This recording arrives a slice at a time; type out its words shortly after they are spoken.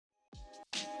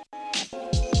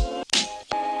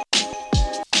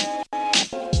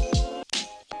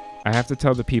I have to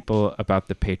tell the people about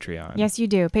the Patreon. Yes, you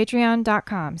do.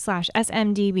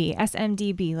 Patreon.com/SMDB.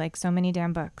 SMDB, like so many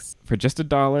damn books. For just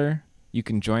 $1, you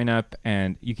can join up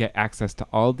and you get access to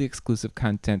all the exclusive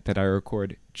content that I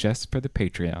record just for the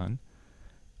Patreon.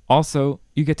 Also,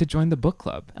 you get to join the book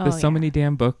club. The So Many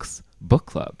Damn Books book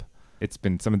club. It's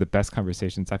been some of the best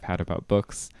conversations I've had about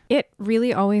books. It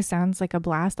really always sounds like a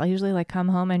blast. I'll usually come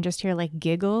home and just hear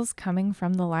giggles coming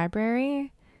from the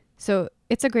library. So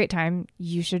it's a great time.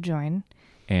 You should join.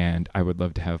 And I would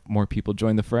love to have more people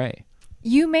join the fray.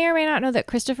 You may or may not know that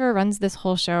Christopher runs this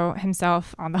whole show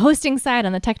himself on the hosting side,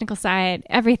 on the technical side,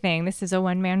 everything. This is a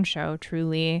one-man show,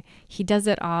 truly. He does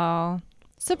it all.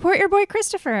 Support your boy,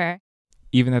 Christopher.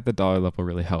 Even at the $1 level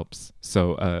really helps.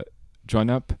 So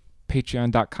join up.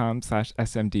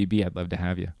 Patreon.com/SMDB. I'd love to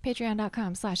have you.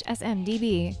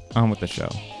 Patreon.com/SMDB. On with the show.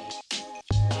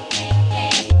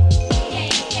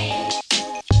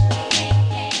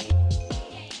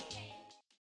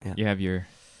 Yeah. You have your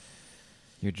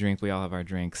drink. We all have our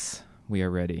drinks. We are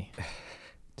ready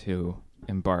to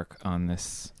embark on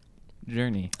this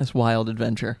journey. This wild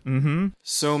adventure. Mm-hmm.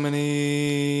 So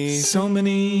many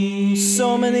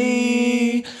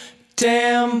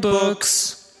damn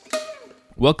books.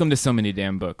 Welcome to So Many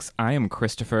Damn Books. I am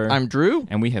Christopher. I'm Drew.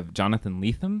 And we have Jonathan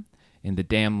Lethem in the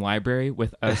damn library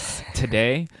with us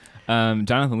today.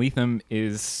 Jonathan Lethem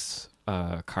is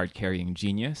a card-carrying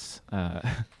genius.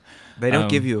 They don't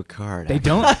give you a card. They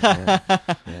don't? Yeah.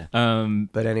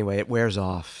 But anyway, it wears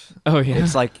off. Oh, yeah?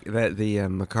 It's like the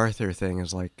MacArthur thing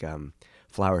is like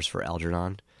flowers for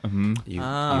Algernon.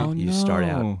 Mm-hmm. You start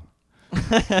out,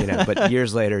 but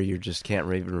years later, you just can't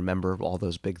even remember all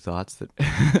those big thoughts that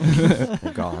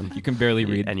are gone. You can barely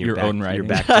read and your own writing.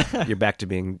 You're back to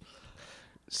being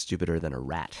stupider than a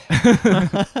rat.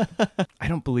 I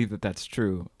don't believe that that's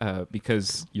true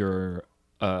because you're,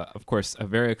 of course, a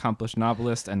very accomplished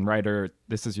novelist and writer.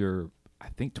 This is your, I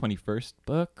think, 21st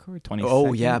book or 22nd?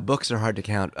 Oh, yeah. Books are hard to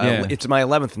count. It's my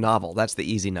 11th novel. That's the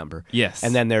easy number. Yes.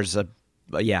 And then there's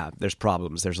there's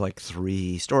problems. There's like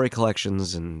 3 story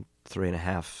collections and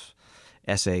 3.5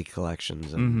 essay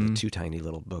collections and 2 tiny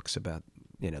little books about,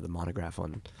 the monograph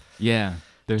on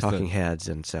there's Talking Heads.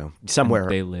 And so somewhere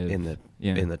they live in the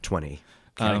 20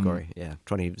 category.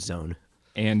 20 zone.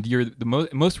 And you're the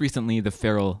most recently the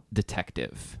feral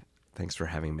detective. Thanks for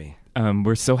having me.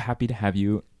 We're so happy to have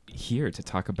you here to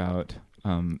talk about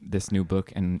this new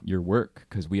book and your work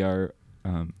because we are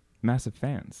massive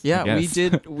fans. Yeah,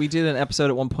 we did an episode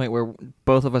at one point where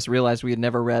both of us realized we had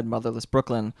never read Motherless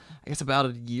Brooklyn, I guess about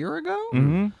a year ago.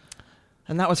 Mm-hmm.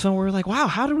 And that was fun. We were like, wow,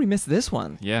 how did we miss this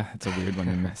one? Yeah, it's a weird one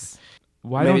to miss.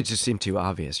 Maybe it just seemed too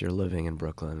obvious. You're living in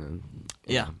Brooklyn. And,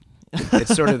 yeah.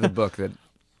 It's sort of the book that,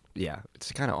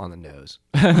 it's kind of on the nose.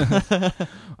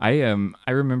 I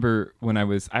remember when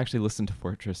I actually listened to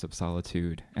Fortress of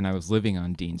Solitude, and I was living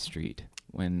on Dean Street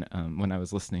when I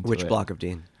was listening to Which it. block of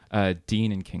Dean?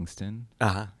 Dean in Kingston.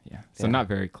 Uh-huh. Yeah. So not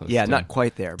very close. Yeah, not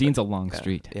quite there. Dean's a long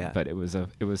street. Yeah. But it was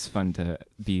fun to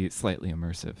be slightly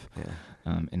immersive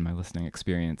in my listening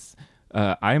experience.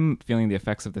 I'm feeling the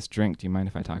effects of this drink. Do you mind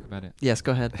if I talk about it? Yes,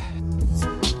 go ahead.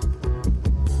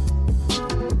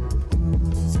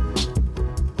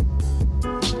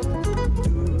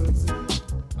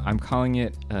 I'm calling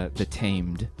it The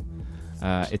Tamed.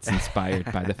 It's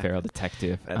inspired by The Feral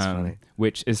Detective. That's funny.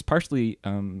 Which is partially,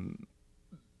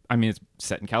 it's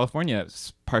set in California.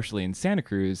 It's partially in Santa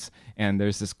Cruz. And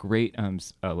there's this great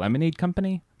lemonade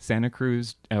company, Santa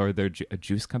Cruz, or they're a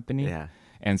juice company. Yeah.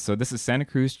 And so this is Santa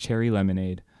Cruz cherry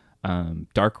lemonade,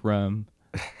 dark rum,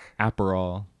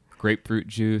 Aperol, grapefruit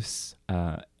juice,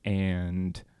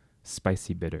 and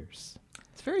spicy bitters.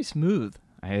 It's very smooth.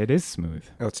 It is smooth.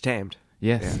 Oh, it's tamed.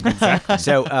 Yes, exactly.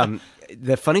 So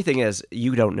the funny thing is,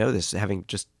 you don't know this, having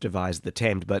just devised the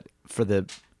Tamed, but for the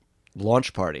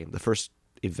launch party, the first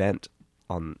event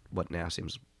on what now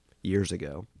seems years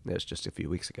ago, it was just a few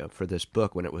weeks ago, for this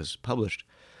book, when it was published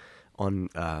on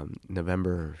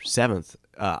November 7th,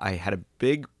 I had a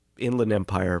big Inland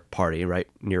Empire party right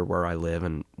near where I live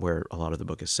and where a lot of the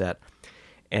book is set.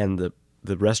 And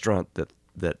the restaurant that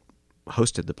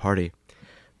hosted the party,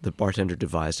 the bartender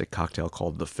devised a cocktail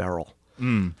called the Feral.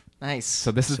 Nice.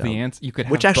 So this is the answer. You could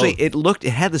have which actually both.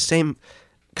 it had the same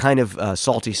kind of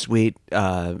salty sweet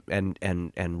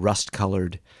and rust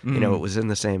colored. It was in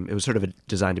the same. It was sort of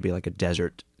designed to be like a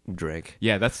desert drink.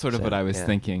 Yeah, that's sort of what I was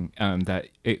thinking. That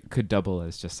it could double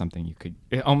as just something you could.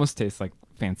 It almost tastes like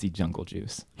fancy jungle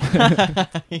juice.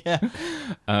 Yeah.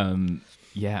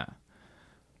 Yeah.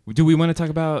 Do we want to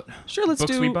talk about Sure, let's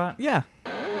books do. we bought? Yeah.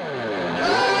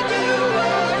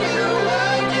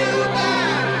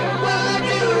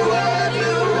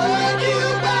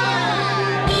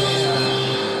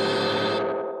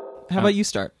 about you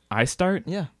start? I start?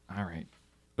 Yeah. All right.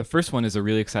 The first one is a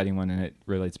really exciting one, and it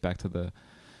relates back to the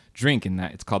drink in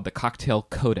that it's called the Cocktail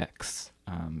Codex,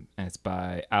 and it's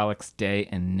by Alex Day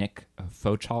and Nick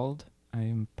Fauchald. I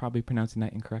am probably pronouncing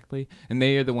that incorrectly. And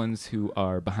they are the ones who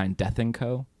are behind Death &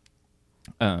 Co.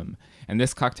 And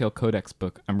this Cocktail Codex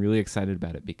book, I'm really excited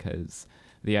about it because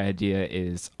the idea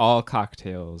is all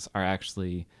cocktails are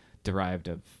actually derived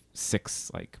of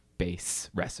 6 like base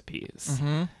recipes.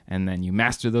 Mm-hmm. And then you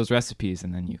master those recipes,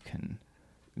 and then you can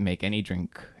make any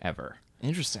drink ever.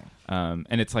 Interesting.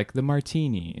 And it's like the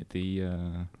martini,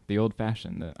 the old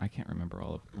fashioned. I can't remember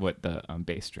all of what the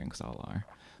base drinks all are,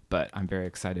 but I'm very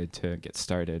excited to get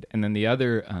started. And then the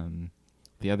other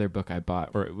book I bought,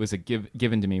 or it was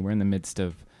given to me. We're in the midst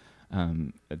of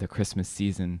the Christmas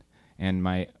season, and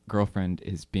my girlfriend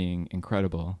is being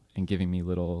incredible and giving me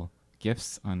little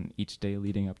gifts on each day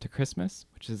leading up to Christmas,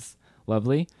 which is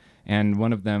lovely. And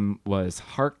one of them was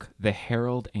Hark the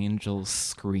Herald Angels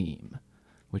Scream,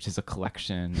 which is a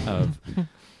collection of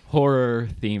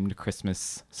horror-themed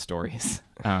Christmas stories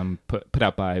put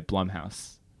out by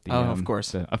Blumhouse. Of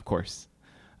course.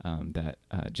 That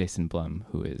Jason Blum,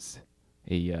 who is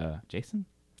a Jason?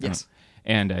 Yes.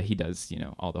 And he does,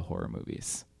 all the horror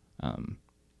movies.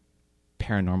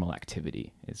 Paranormal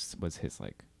Activity was his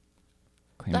like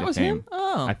claim That to was fame. him?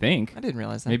 Oh. I think. I didn't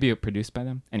realize that. Maybe it produced by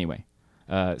them. Anyway,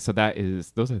 so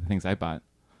those are the things I bought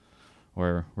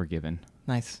or were given.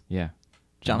 Nice. Yeah.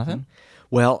 Jonathan?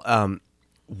 Well,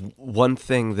 one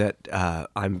thing that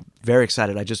I'm very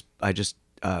excited. I just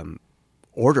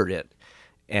ordered it,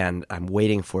 and I'm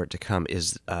waiting for it to come.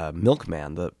 Is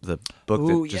Milkman, the book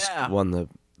Ooh, that just yeah. won the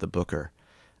Booker,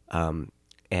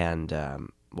 and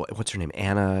what's her name?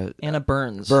 Anna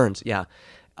Burns. Burns. Yeah,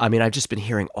 I mean, I've just been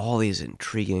hearing all these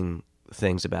intriguing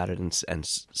things about it, and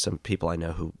some people I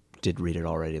know who did read it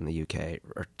already in the UK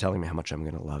are telling me how much I'm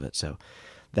going to love it. So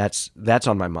that's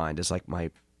on my mind. It's like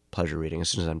my pleasure reading as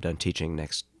soon as I'm done teaching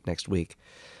next week.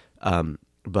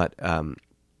 But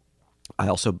I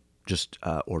also just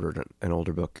ordered an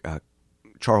older book,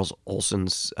 Charles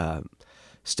Olson's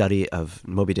study of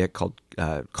Moby Dick called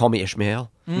 "Call Me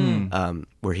Ishmael,"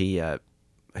 where he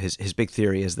his big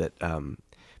theory is that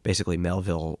basically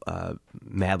Melville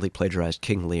madly plagiarized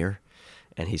King Lear,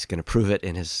 and he's going to prove it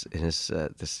in his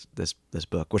this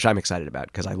book, which I'm excited about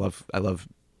because I love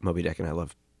Moby Dick and I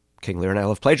love King Lear and I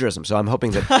love plagiarism. So I'm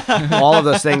hoping that all of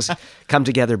those things come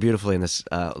together beautifully in this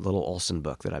little Olson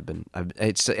book that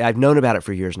I've known about it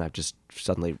for years, and I've just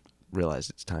suddenly realized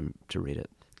it's time to read it.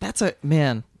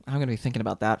 I'm going to be thinking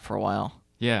about that for a while.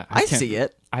 Yeah. I see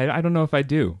it. I don't know if I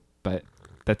do, but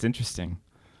that's interesting.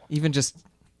 Even just,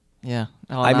 yeah.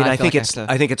 Oh, I mean, now I think feel it's like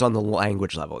I think it's on the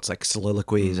language level. It's like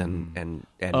soliloquies and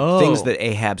Oh. things that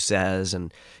Ahab says,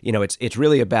 and it's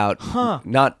really about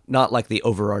not like the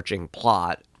overarching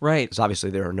plot. Right. Because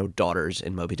obviously there are no daughters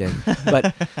in Moby Dick,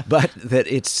 but that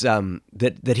it's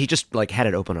that he just like had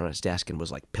it open on his desk and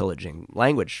was like pillaging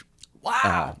language.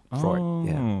 Wow. For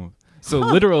it. Yeah. So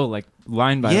literal, like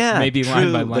line by maybe true,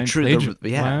 line by the line. true-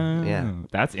 Wow. yeah.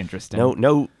 That's interesting.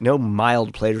 No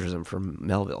mild plagiarism from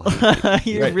Melville.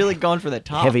 You're really going for the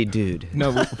top. Heavy dude.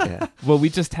 No. Yeah. Well, we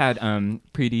just had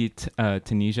Preeti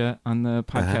Tanisha on the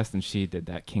podcast, and she did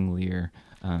that King Lear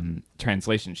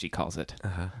translation, she calls it.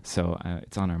 So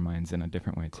it's on our minds in a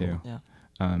different way too.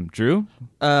 Yeah. Drew?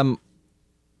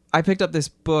 I picked up this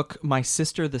book, My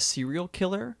Sister the Serial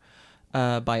Killer,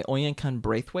 by Oyankan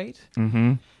Braithwaite.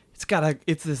 Mm-hmm.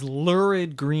 It's this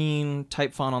lurid green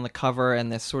type font on the cover,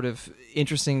 and this sort of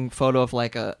interesting photo of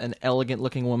like an elegant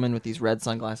looking woman with these red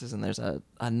sunglasses, and there's a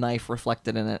knife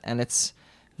reflected in it, and it's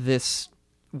this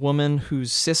woman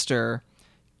whose sister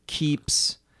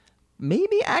keeps,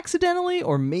 maybe accidentally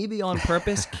or maybe on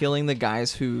purpose, killing the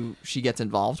guys who she gets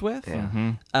involved with. Yeah.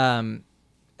 Mm-hmm.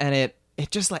 And it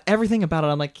just, like, everything about it,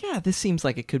 I'm like, yeah, this seems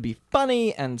like it could be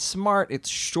funny and smart. It's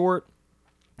short.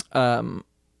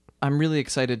 I'm really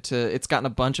excited it's gotten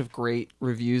a bunch of great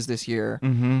reviews this year.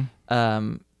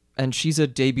 Mm-hmm. And she's a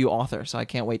debut author, so I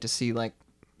can't wait to see, like,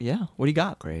 yeah, what do you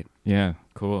got? Great. Yeah,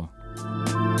 cool.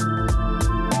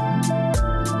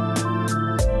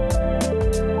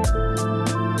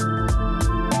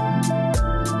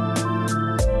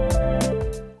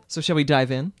 So shall we dive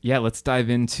in? Yeah, let's dive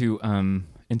into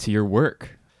your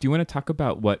work. Do you want to talk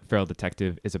about what Feral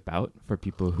Detective is about for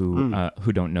people who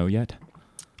don't know yet?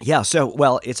 Yeah, so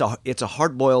well, it's a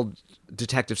hard-boiled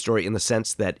detective story in the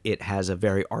sense that it has a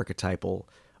very archetypal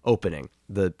opening.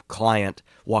 The client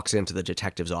walks into the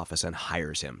detective's office and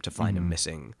hires him to find a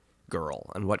missing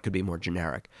girl, and what could be more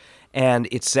generic. And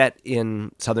it's set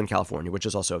in Southern California, which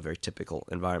is also a very typical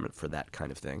environment for that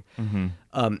kind of thing.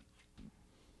 Mm-hmm.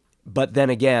 But then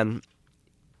again,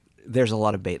 there's a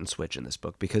lot of bait and switch in this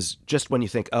book, because just when you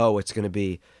think, oh, it's going to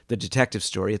be the detective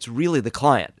story, it's really the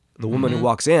client. The woman who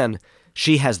walks in,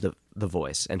 she has the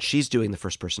voice, and she's doing the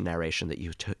first-person narration that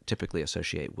you typically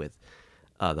associate with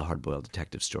the hard-boiled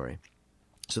detective story.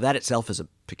 So that itself is a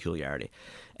peculiarity.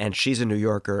 And she's a New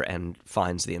Yorker and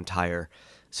finds the entire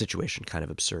situation kind of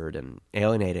absurd and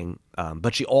alienating.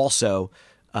 But she also,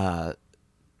 much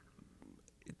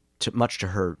to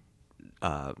her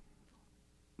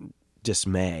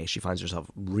dismay, she finds herself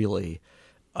really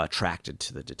attracted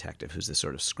to the detective, who's this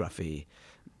sort of scruffy,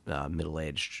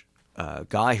 middle-aged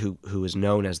guy who is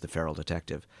known as the feral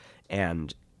detective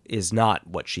and is not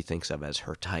what she thinks of as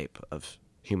her type of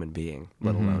human being,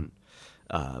 let alone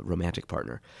romantic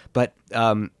partner. But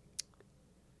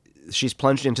she's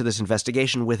plunged into this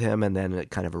investigation with him, and then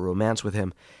kind of a romance with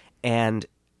him, and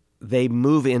they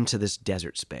move into this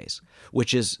desert space,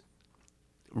 which is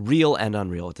real and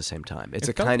unreal at the same time. It's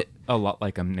it felt a lot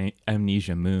like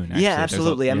Amnesia Moon. Actually. Yeah,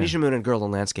 absolutely. Amnesia Moon and Girl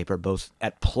in Landscape are both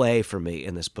at play for me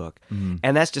in this book.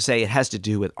 And that's to say it has to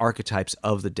do with archetypes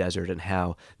of the desert and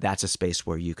how that's a space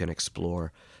where you can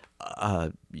explore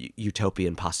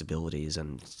utopian possibilities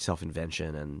and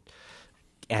self-invention and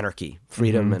anarchy,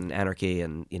 freedom and anarchy,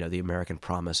 and the American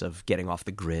promise of getting off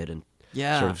the grid and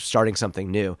sort of starting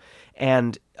something new.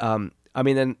 And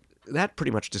then that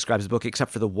pretty much describes the book,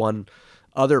 except for the one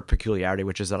other peculiarity,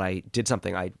 which is that I did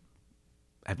something I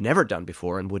have never done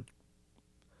before and would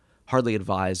hardly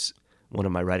advise one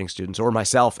of my writing students or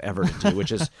myself ever to do,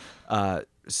 which is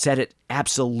set it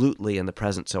absolutely in the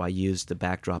present. So I used the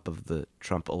backdrop of the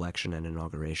Trump election and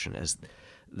inauguration as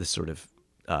the sort of,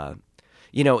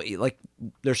 like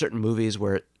there are certain movies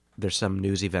where there's some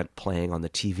news event playing on the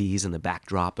TVs in the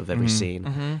backdrop of every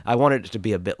scene. I wanted it to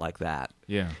be a bit like that.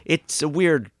 Yeah. It's a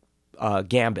weird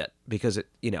gambit because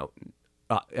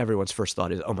everyone's first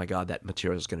thought is, oh my God, that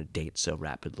material is going to date so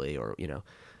rapidly, or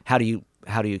how do you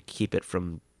keep it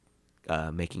from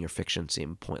making your fiction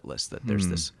seem pointless, that there's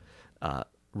this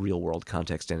real world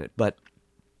context in it. But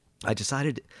I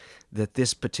decided that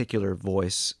this particular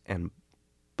voice and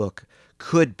book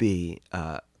could be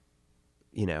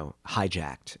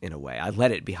hijacked in a way. I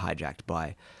let it be hijacked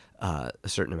by a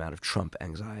certain amount of Trump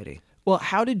anxiety. Well,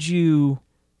 how did you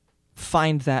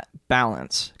find that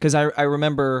balance? Because I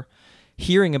remember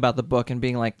hearing about the book and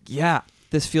being like, yeah,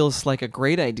 this feels like a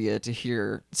great idea to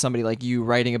hear somebody like you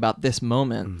writing about this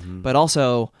moment. But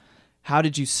also, how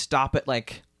did you stop it?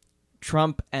 Like,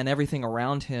 Trump and everything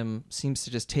around him seems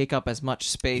to just take up as much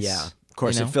space. Yeah, of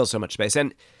course, it fills so much space.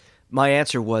 And my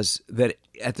answer was that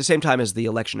at the same time as the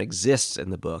election exists in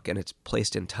the book and it's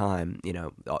placed in time,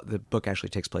 the book actually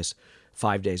takes place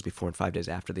 5 days before and 5 days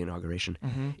after the inauguration.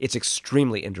 It's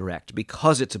extremely indirect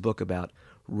because it's a book about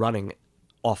running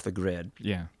off the grid.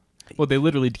 Yeah. Well, they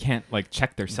literally can't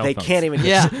check their cell phones.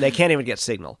 They can't even get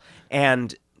signal.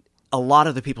 And a lot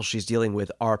of the people she's dealing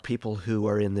with are people who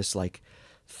are in this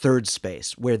third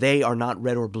space where they are not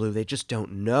red or blue. They just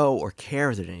don't know or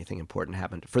care that anything important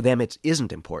happened. For them, it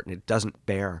isn't important. It doesn't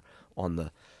bear on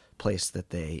the place that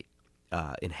they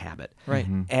inhabit. Right.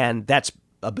 And that's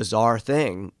a bizarre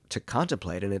thing to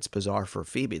contemplate, and it's bizarre for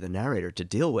Phoebe, the narrator, to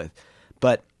deal with.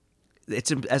 But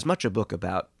it's as much a book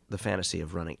about the fantasy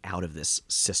of running out of this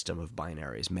system of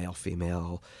binaries, male,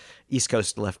 female, East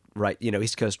Coast, left, right,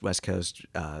 East Coast, West Coast,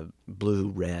 blue,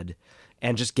 red,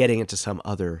 and just getting into some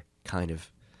other kind of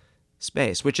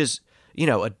space, which is,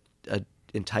 a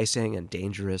enticing and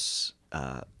dangerous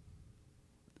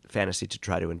fantasy to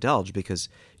try to indulge, because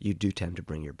you do tend to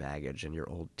bring your baggage and your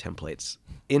old templates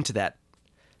into that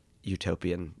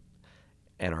utopian,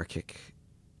 anarchic,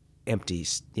 empty,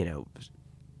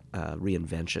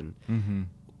 reinvention.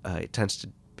 It tends to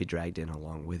be dragged in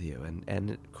along with you. And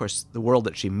of course, the world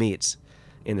that she meets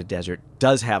in the desert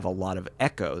does have a lot of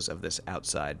echoes of this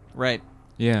outside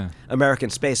American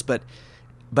space, but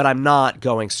I'm not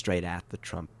going straight at the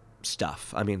Trump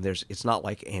stuff. I mean, it's not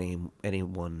like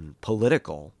anyone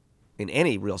political in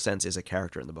any real sense is a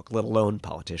character in the book, let alone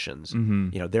politicians.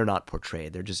 They're not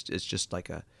portrayed. It's just like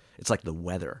the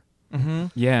weather.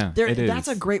 Yeah, it is. That's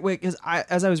a great way, because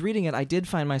as I was reading it, I did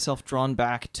find myself drawn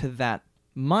back to that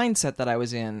mindset that I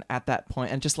was in at that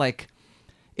point, and just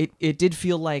it did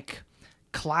feel like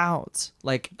clouds,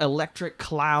 like electric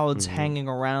clouds hanging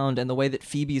around, and the way that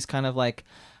Phoebe's kind of like,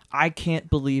 I can't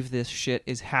believe this shit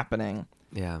is happening.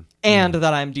 Yeah. And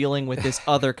that I'm dealing with this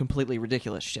other completely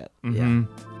ridiculous shit. Yeah.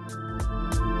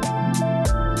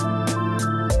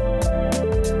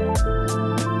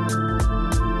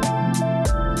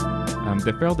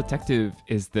 The Feral Detective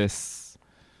is this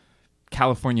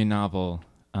California novel,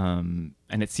 and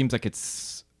it seems like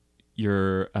it's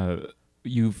your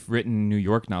you've written New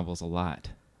York novels a lot,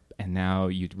 and now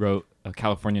you wrote a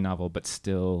California novel, but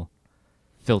still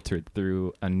filtered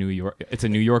through a New York. It's a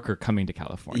New Yorker coming to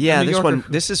California. Yeah,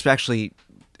 this is actually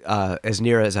as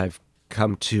near as I've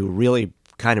come to really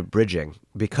kind of bridging,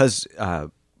 because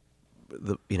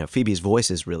Phoebe's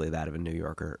voice is really that of a New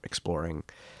Yorker exploring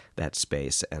that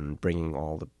space and bringing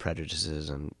all the prejudices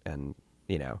and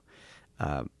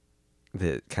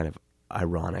the kind of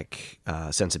ironic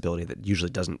sensibility that usually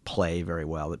doesn't play very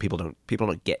well. That people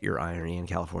don't get your irony in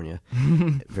California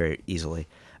very easily.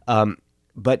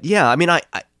 But yeah, I mean,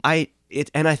 I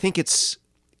think it's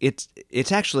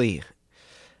actually,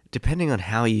 depending on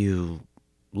how you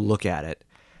look at it,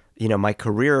 my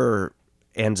career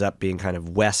ends up being kind of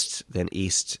west, then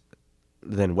east,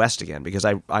 then west again, because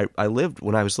I lived,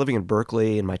 when I was living in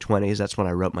Berkeley in my 20s, that's when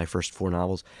I wrote my first 4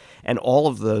 novels, and all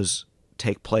of those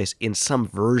take place in some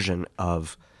version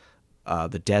of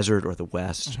the desert or the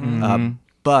West,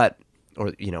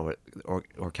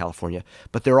 or California,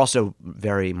 but they're also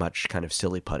very much kind of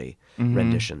silly putty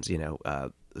renditions.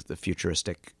 The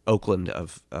futuristic Oakland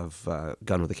of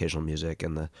Gun with Occasional Music,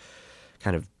 and the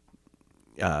kind of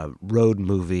road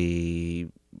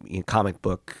movie, comic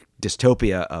book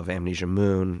dystopia of Amnesia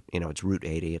Moon. It's Route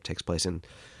 80. It takes place in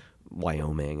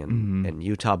Wyoming and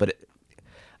Utah, but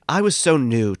I was so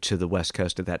new to the West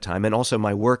Coast at that time, and also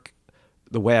my work,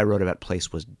 the way I wrote about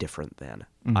place was different then.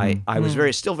 I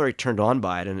was still very turned on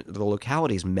by it, and the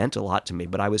localities meant a lot to me,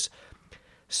 but I was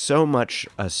so much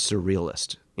a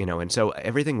surrealist, and so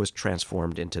everything was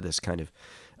transformed into this kind of,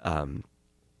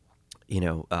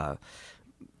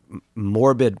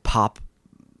 morbid pop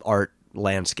art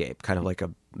landscape, kind of like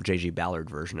a J.G. Ballard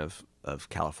version of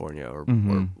California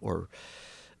or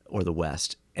the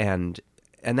West, and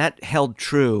that held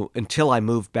true until I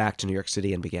moved back to New York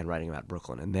City and began writing about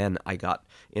Brooklyn. And then I got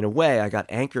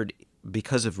anchored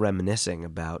because of reminiscing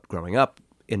about growing up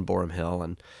in Boerum Hill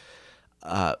and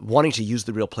wanting to use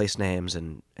the real place names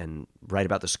and write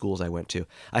about the schools I went to.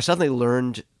 I suddenly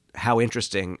learned how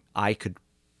interesting I could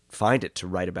find it to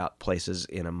write about places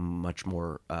in a much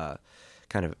more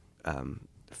kind of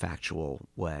factual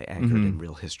way, anchored in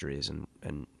real histories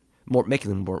and more, making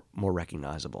them more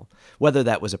recognizable. Whether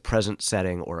that was a present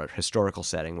setting or a historical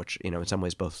setting, which, in some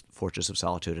ways both Fortress of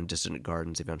Solitude and Distant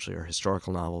Gardens eventually are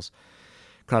historical novels.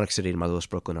 Chronic City and Motherless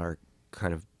Brooklyn are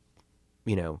kind of,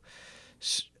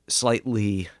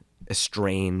 slightly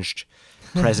estranged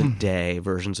present-day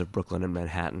versions of Brooklyn and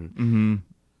Manhattan.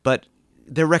 But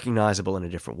they're recognizable in a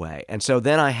different way. And so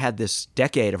then I had this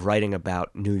decade of writing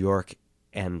about New York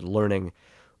and learning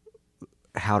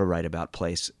how to write about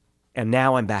place. And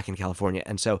now I'm back in California.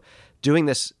 And so doing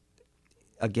this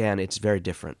again, it's very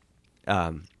different.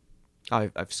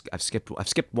 I've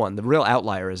skipped one. The real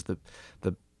outlier is the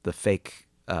fake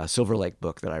Silver Lake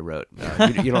book that I wrote.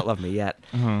 You Don't Love Me Yet,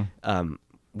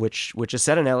 which is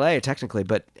set in L.A. technically,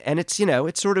 but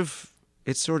it's sort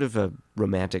of a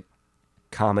romantic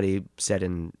comedy set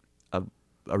in a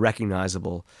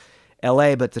recognizable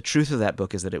L.A. But the truth of that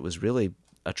book is that it was really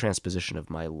a transposition of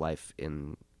my life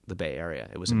in the Bay Area.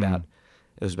 It was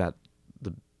about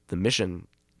the Mission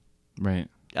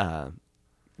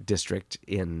district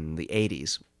in the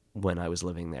 80s when I was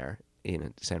living there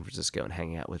in San Francisco and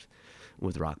hanging out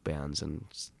with rock bands and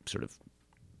sort of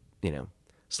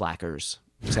slackers,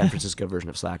 San Francisco version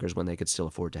of slackers, when they could still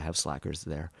afford to have slackers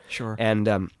there. Sure. And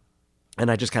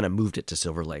I just kind of moved it to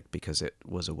Silver Lake because it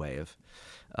was a way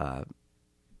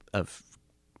of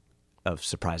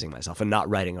surprising myself and not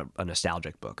writing a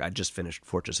nostalgic book. I just finished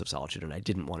Fortress of Solitude and I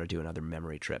didn't want to do another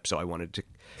memory trip. So I wanted to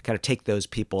kind of take those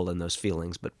people and those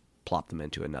feelings, but plop them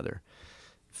into another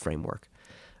framework.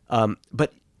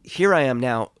 But here I am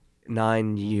now,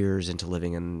 9 years into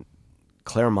living in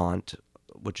Claremont,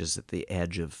 which is at the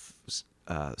edge of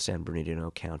San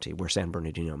Bernardino County, where San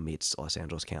Bernardino meets Los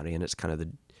Angeles County. And it's kind of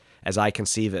as I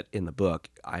conceive it in the book,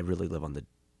 I really live on the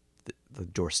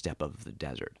doorstep of the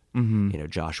desert.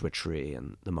 Joshua Tree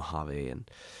and the Mojave and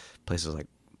places like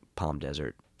Palm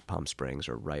Desert, Palm Springs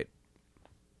are right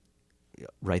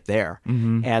there.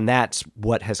 And that's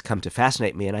what has come to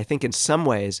fascinate me. And I think in some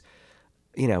ways,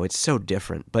 it's so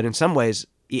different, but in some ways,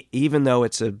 even though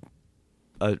it's a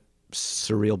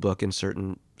surreal book in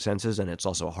certain senses, and it's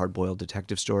also a hard-boiled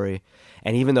detective story,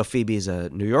 and even though Phoebe's a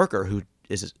New Yorker who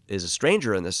is a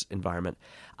stranger in this environment,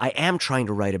 I am trying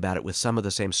to write about it with some of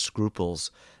the same scruples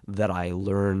that I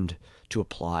learned to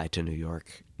apply to New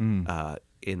York in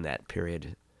that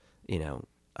period,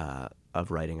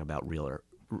 of writing about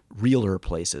realer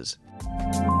places.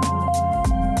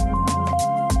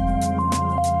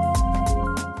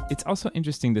 It's also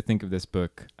interesting to think of this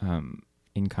book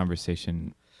in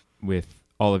conversation with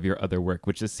all of your other work,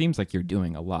 which it seems like you're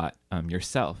doing a lot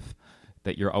yourself,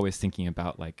 that you're always thinking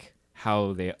about like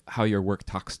how your work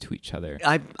talks to each other.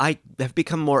 I have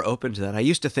become more open to that. I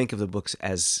used to think of the books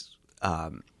as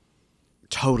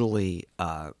totally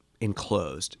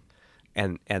enclosed,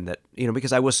 and that, you know,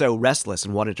 because I was so restless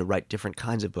and wanted to write different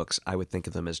kinds of books, I would think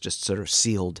of them as just sort of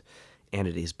sealed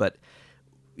entities. But,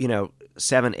 you know,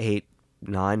 7, 8,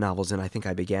 9 novels in, I think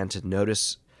I began to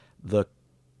notice the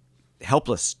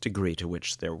helpless degree to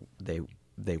which they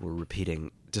were repeating,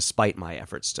 despite my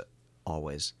efforts to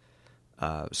always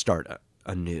start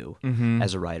anew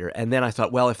as a writer. And then I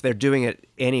thought, well, if they're doing it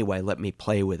anyway, let me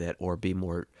play with it or be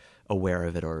more aware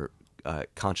of it or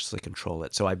consciously control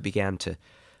it. So I began to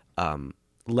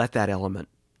let that element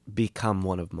become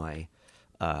one of my,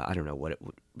 I don't know what it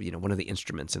would, you know, one of the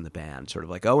instruments in the band. Sort of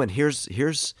like, oh, and here's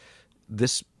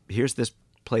this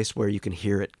place where you can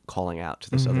hear it calling out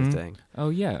to this other thing. Oh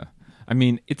yeah. I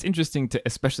mean, it's interesting to,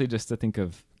 especially just to think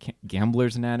of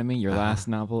Gambler's Anatomy, your last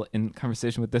novel, in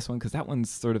conversation with this one, because that one's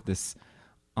sort of this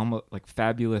almost like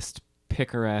fabulous,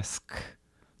 picaresque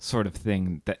sort of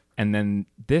thing. And then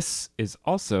this is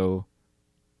also,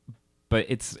 but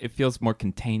it feels more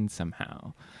contained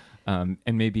somehow. And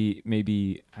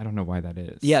maybe I don't know why that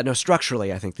is. Yeah, no,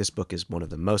 structurally, I think this book is one of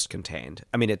the most contained.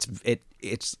 I mean,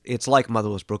 it's like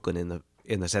Motherless Brooklyn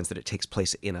in the sense that it takes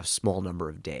place in a small number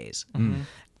of days. Mm-hmm.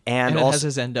 And it also,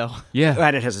 has a Zendo. Yeah.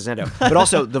 And it has a Zendo. But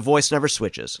also, the voice never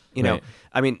switches. You know, Right.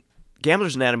 I mean,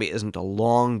 Gambler's Anatomy isn't a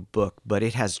long book, but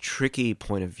it has tricky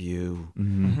point of view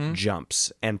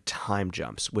jumps and time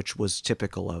jumps, which was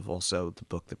typical of also the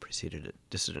book that preceded it,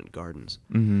 Dissident Gardens.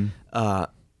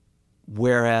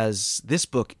 Whereas this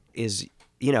book is,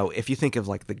 you know, if you think of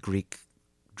like the Greek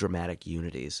dramatic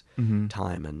unities,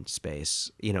 time and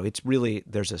space, you know, it's really,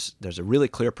 there's a really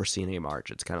clear proscenium arch.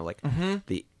 It's kind of like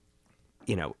the,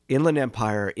 you know, Inland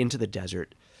Empire into the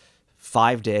desert,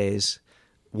 5 days,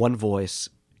 one voice,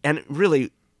 and really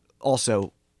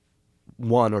also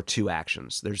one or two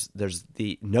actions. There's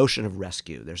the notion of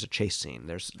rescue. There's a chase scene.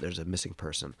 There's a missing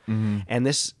person, and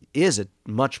this is a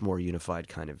much more unified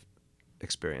kind of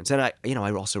experience. And I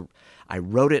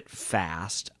wrote it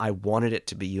fast. I wanted it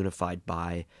to be unified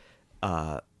by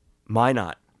my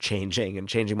not changing and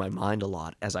changing my mind a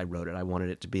lot as I wrote it. I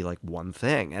wanted it to be like one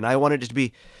thing, and I wanted it to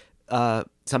be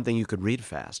something you could read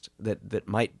fast. That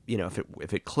might, you know,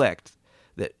 if it clicked,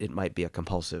 that it might be a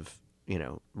compulsive, you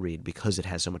know, read because it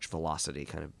has so much velocity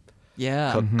kind of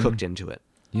cooked into it.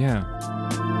 Yeah.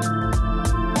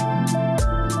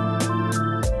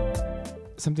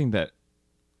 Something that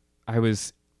I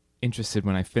was interested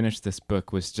when I finished this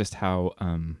book was just how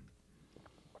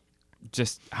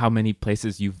many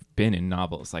places you've been in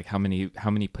novels, like how many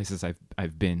places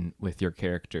I've been with your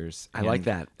characters. I like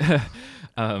that.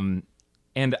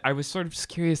 And I was sort of just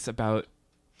curious about,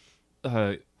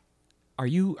 are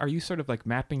you sort of like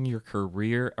mapping your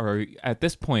career, or at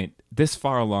this point, this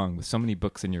far along with so many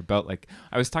books in your belt? Like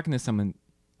I was talking to someone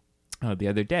the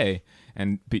other day,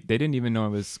 and they didn't even know I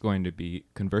was going to be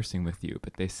conversing with you,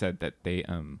 but they said that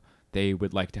they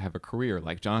would like to have a career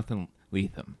like Jonathan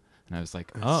Lethem. And I was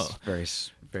like, oh,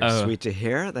 That's very sweet to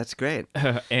hear. That's great.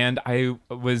 And I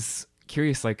was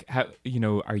curious, like, how, you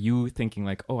know, are you thinking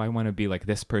like, oh, I want to be like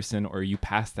this person, or are you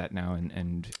past that now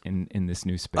and in this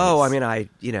new space? Oh, I mean, I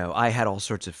had all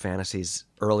sorts of fantasies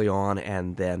early on,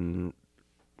 and then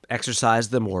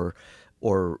exercised them or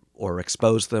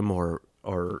exposed them or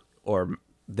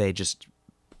they just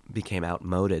became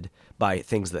outmoded by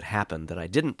things that happened that I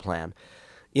didn't plan.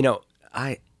 You know,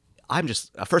 I'm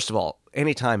just, first of all,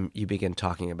 anytime you begin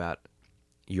talking about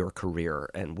your career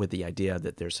and with the idea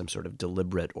that there's some sort of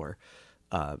deliberate or,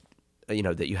 you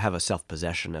know, that you have a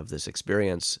self-possession of this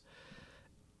experience,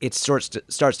 it starts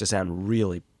to sound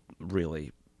really,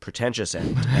 really pretentious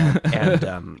and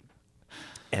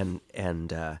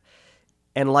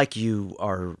like you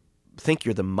think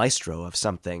you're the maestro of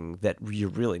something that you're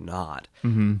really not.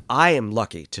 I am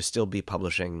lucky to still be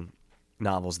publishing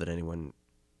novels that anyone,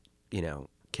 you know,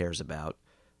 cares about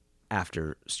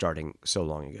after starting so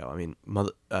long ago. I mean,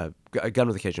 Gun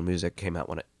with Occasional Music came out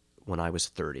when I was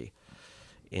 30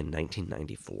 in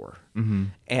 1994,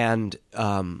 and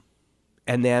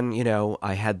then, you know,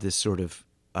 I had this sort of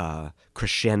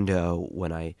crescendo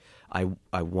when I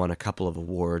won a couple of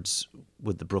awards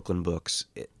with the Brooklyn Books,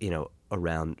 you know,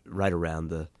 right around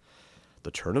the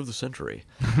turn of the century,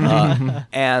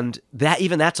 and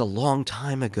that's a long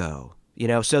time ago. You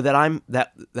know, so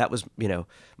that was, you know,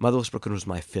 Motherless Brooklyn was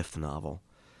my 5th novel.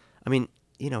 I mean,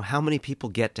 you know, how many people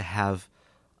get to have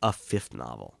a 5th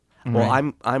novel?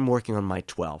 Well, I'm working on my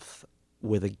 12th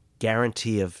with a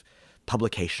guarantee of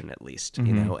publication at least,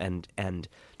 you know, and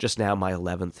just now my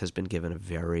 11th has been given a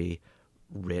very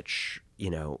rich, you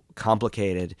know,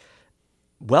 complicated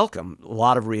welcome. A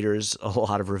lot of readers, a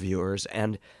lot of reviewers,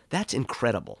 and that's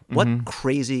incredible. What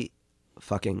crazy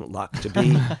fucking luck to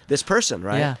be this person,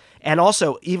 right? Yeah. And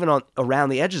also, even around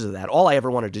the edges of that, all I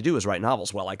ever wanted to do was write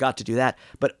novels. Well, I got to do that,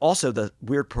 but also the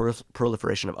weird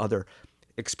proliferation of other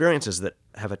experiences that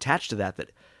have attached to that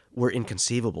were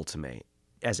inconceivable to me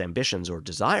as ambitions or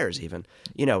desires even,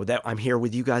 you know, that I'm here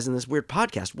with you guys in this weird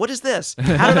podcast. What is this?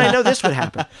 How did I know this would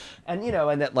happen? And, you know,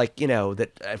 and that like, you know,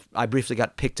 that I briefly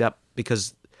got picked up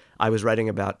because I was writing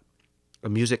about a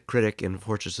music critic in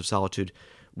Fortress of Solitude.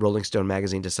 Rolling Stone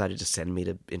magazine decided to send me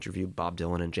to interview Bob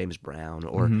Dylan and James Brown,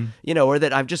 or, you know, or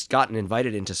that I've just gotten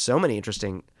invited into so many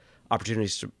interesting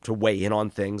opportunities to weigh in on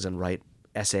things and write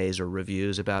essays or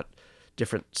reviews about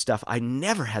different stuff. I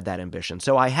never had that ambition.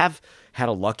 So I have had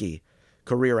a lucky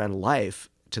career and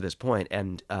life to this point,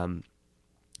 and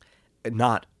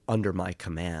not under my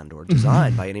command or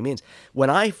design by any means. When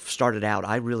I started out,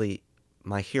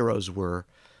 my heroes were,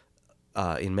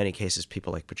 in many cases,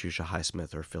 people like Patricia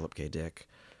Highsmith or Philip K. Dick,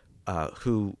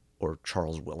 or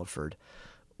Charles Willeford,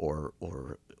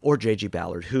 or J.G.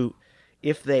 Ballard, who,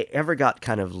 if they ever got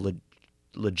kind of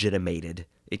legitimated,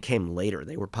 it came later.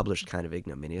 They were published kind of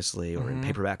ignominiously or in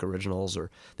paperback originals,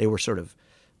 or they were sort of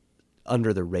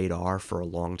under the radar for a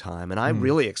long time. And I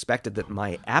really expected that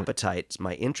my appetites,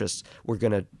 my interests were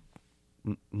going to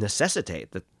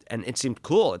necessitate that. And it seemed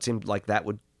cool. It seemed like that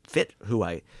would fit who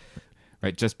I...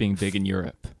 Right, just being big in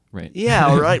Europe, right?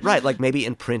 Yeah, right. Like maybe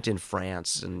in print in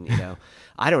France, and, you know,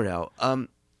 I don't know.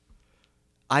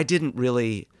 I didn't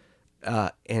really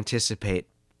anticipate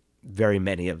very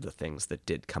many of the things that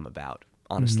did come about,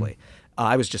 honestly.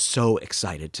 I was just so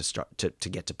excited to start to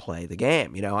get to play the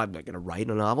game. You know, I'm going to write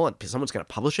a novel and someone's going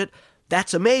to publish it.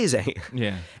 That's amazing.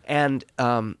 Yeah. And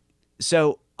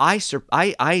so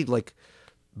I like,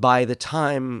 by the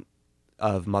time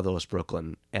of Motherless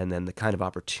Brooklyn, and then the kind of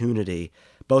opportunity,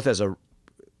 both as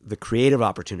the creative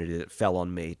opportunity that fell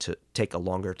on me to take a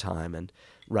longer time and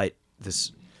write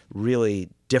this really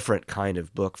different kind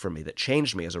of book for me that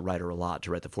changed me as a writer a lot,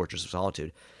 to write The Fortress of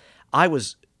Solitude. I'm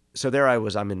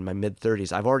in my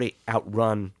mid-30s. I've already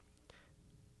outrun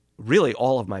really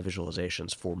all of my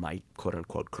visualizations for my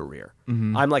quote-unquote career.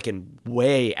 I'm like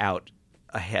way out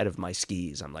ahead of my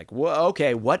skis. I'm like, whoa,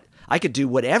 okay, what? I could do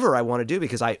whatever I want to do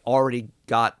because I already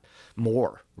got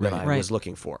more than I was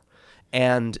looking for.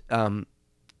 And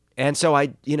so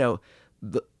I, you know,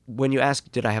 when you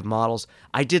ask, did I have models?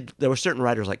 I did. There were certain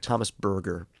writers like Thomas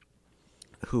Berger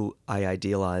who I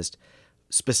idealized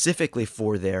specifically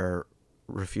for their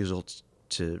refusal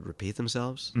to repeat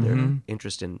themselves, their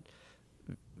interest in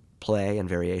play and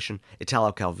variation.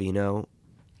 Italo Calvino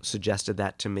suggested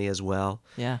that to me as well.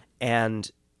 Yeah.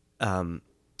 And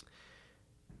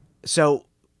so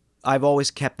I've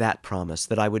always kept that promise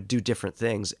that I would do different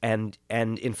things. And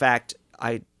in fact,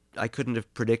 I couldn't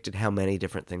have predicted how many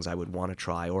different things I would want to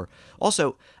try. Or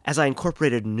also, as I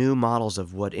incorporated new models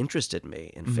of what interested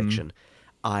me in fiction,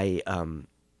 I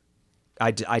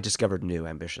discovered new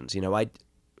ambitions. You know,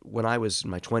 when I was in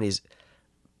my 20s,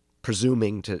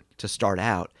 presuming to start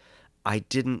out, I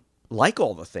didn't like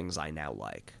all the things I now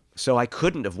like. So I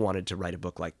couldn't have wanted to write a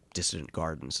book like Dissident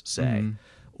Gardens, say,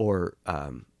 or,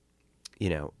 you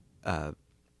know, I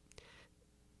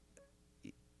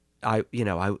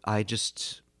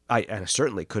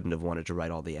certainly couldn't have wanted to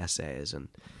write all the essays, and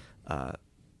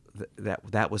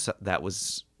that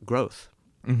was growth.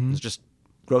 It was just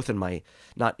growth in my,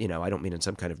 not, you know, I don't mean in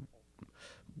some kind of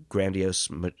grandiose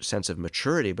sense of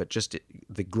maturity, but just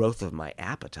the growth of my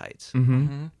appetites.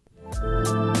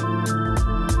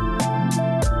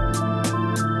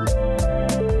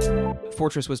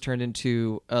 Fortress was turned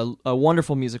into a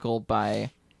wonderful musical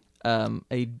by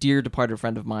a dear departed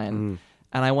friend of mine,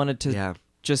 and I wanted to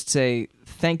just say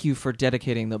thank you for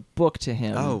dedicating the book to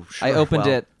him. Oh, sure. I opened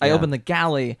it. I opened the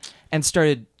galley and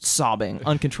started sobbing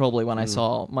uncontrollably when I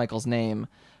saw Michael's name.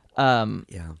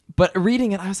 But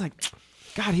reading it, I was like,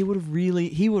 God, he would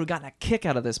have gotten a kick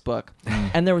out of this book.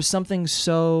 And there was something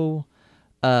so,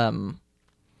 I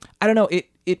don't know,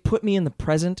 it put me in the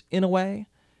present in a way.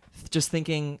 Just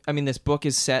thinking, I mean, this book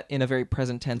is set in a very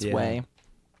present tense way.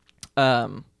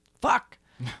 Fuck.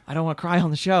 I don't want to cry on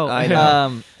the show. I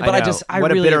know. But I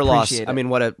what really a bitter appreciate loss. it. I mean,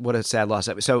 what a sad loss.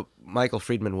 So Michael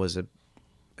Friedman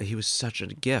he was such a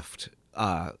gift.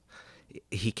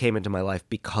 He came into my life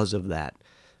because of that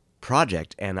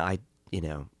project, and I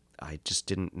just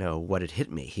didn't know what had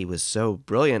hit me. He was so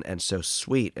brilliant and so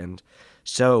sweet, and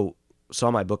so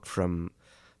saw my book from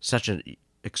such an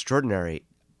extraordinary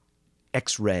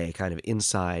X-ray kind of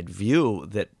inside view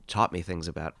that taught me things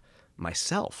about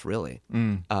myself, really,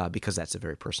 because that's a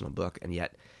very personal book. And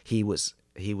yet he was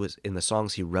in the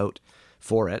songs he wrote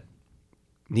for it,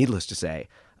 needless to say,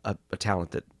 a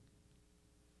talent that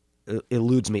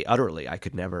eludes me utterly. I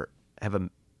could never have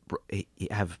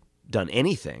done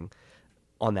anything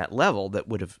on that level that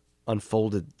would have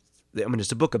unfolded. I mean,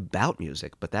 it's a book about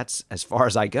music, but that's as far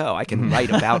as I go. I can write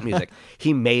about music.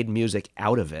 He made music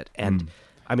out of it. And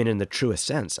I mean, in the truest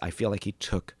sense, I feel like he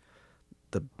took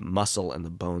the muscle and the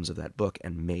bones of that book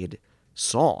and made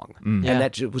song. And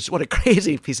that was what a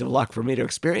crazy piece of luck for me to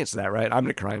experience that, right? I'm going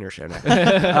to cry on your show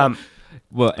now.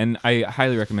 Well, and I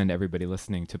highly recommend everybody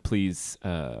listening to please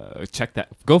check that.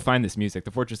 Go find this music,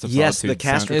 The Fortress of Solitude. Yes, the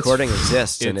cast recording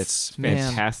exists, and it's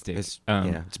fantastic. It's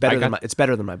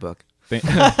better than my book.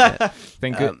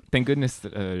 Thank goodness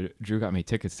that Drew got me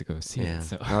tickets to go see it.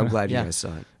 So. Well, I'm glad you guys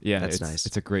saw it. Yeah, that's nice.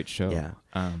 It's a great show. Yeah.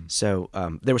 So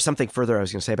there was something further I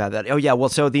was going to say about that. Oh yeah. Well,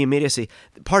 so the immediacy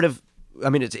part of, I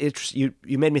mean, it's you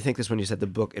made me think this when you said the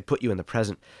book. It put you in the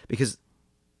present because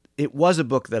it was a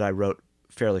book that I wrote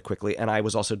fairly quickly, and I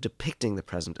was also depicting the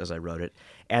present as I wrote it.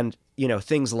 And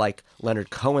things like Leonard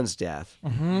Cohen's death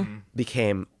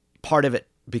became part of it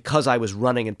because I was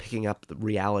running and picking up the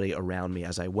reality around me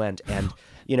as I went. And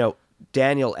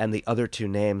Daniel and the other two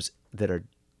names that are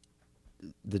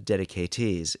the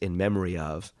dedicatees in memory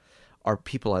of are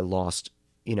people I lost.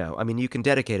 I mean, you can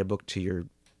dedicate a book to your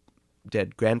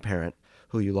dead grandparent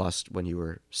who you lost when you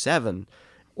were 7,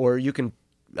 or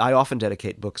I often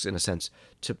dedicate books, in a sense,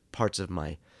 to parts of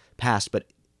my past, but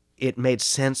it made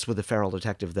sense with The Feral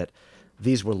Detective that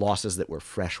these were losses that were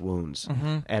fresh wounds.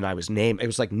 And it was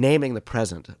like naming the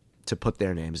present to put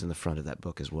their names in the front of that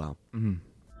book as well.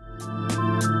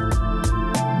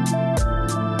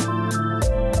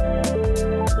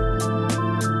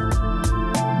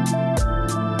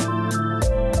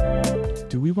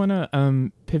 Do we want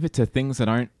to pivot to things that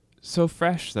aren't so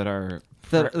fresh, that are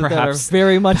that are perhaps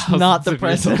very much not the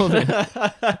thousands of years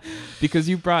present? old? Because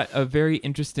you brought a very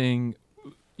interesting,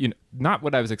 not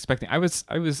what I was expecting. I was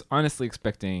honestly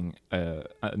expecting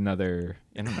another,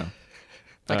 I don't know,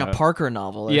 like a Parker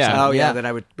novel. Or yeah. something. Oh yeah, that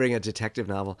I would bring a detective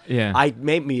novel. Yeah.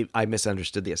 I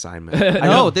misunderstood the assignment.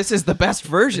 No, this is the best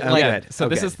version. Oh, Like, good. So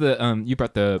this Okay. is the you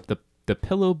brought the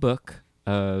pillow book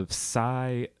of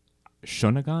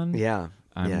Shōnagon. Yeah.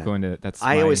 I'm going to. That's.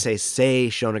 I always say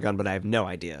Shōnagon, but I have no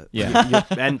idea. Yeah.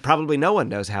 And probably no one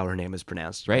knows how her name is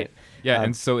pronounced. Right. Yeah,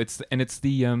 and so it's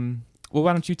the Well,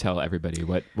 why don't you tell everybody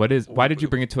why did you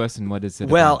bring it to us, and what is it?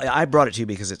 Well, about? I brought it to you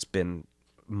because it's been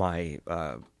my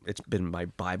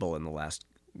Bible in the last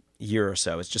year or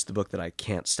so. It's just the book that I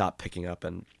can't stop picking up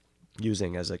and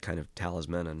using as a kind of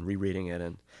talisman, and rereading it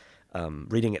and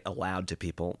reading it aloud to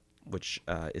people, which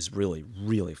is really,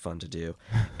 really fun to do.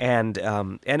 And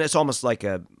it's almost like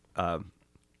an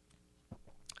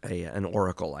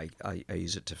oracle. I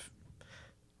use it to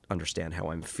understand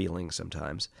how I'm feeling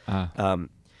sometimes.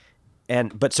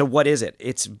 But so what is it?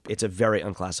 It's a very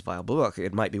unclassifiable book.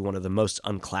 It might be one of the most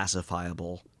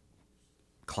unclassifiable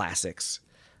classics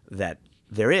that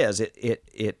there is.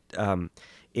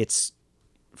 It's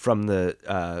from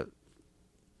the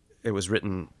it was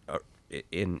written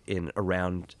in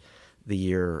around the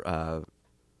year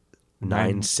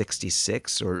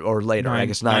 966 or later. I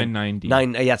guess 990. Yeah,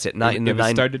 that's it. It was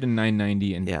started in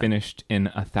 990 and finished in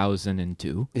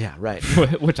 1002. Yeah, right.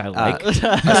 Which I like.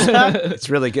 It's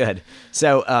really good.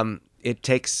 So it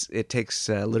takes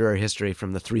literary history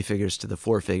from the 3 figures to the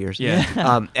 4 figures.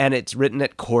 Yeah. And it's written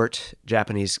at court,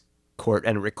 Japanese court,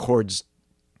 and it records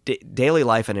daily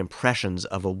life and impressions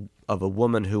of a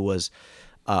woman who was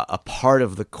a part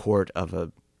of the court of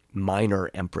a minor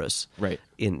empress, right,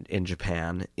 in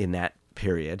Japan in that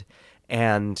period.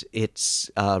 And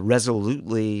it's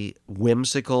resolutely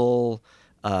whimsical,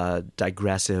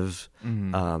 digressive,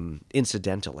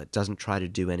 incidental. It doesn't try to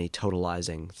do any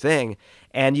totalizing thing.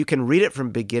 And you can read it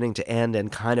from beginning to end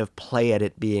and kind of play at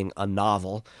it being a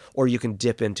novel, or you can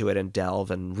dip into it and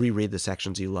delve and reread the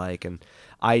sections you like. And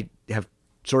I have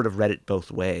sort of read it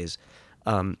both ways.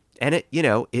 And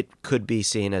it could be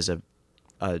seen as a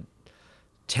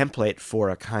template for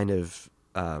a kind of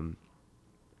one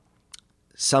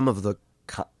of the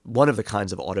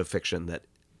kinds of autofiction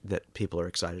that people are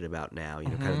excited about now.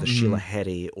 Kind of the Sheila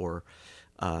Heti, or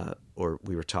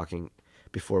we were talking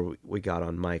before we got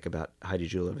on mic about Heidi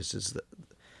Julius's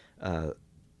the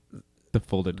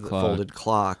Folded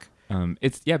Clock.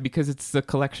 It's because it's a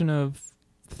collection of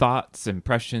thoughts,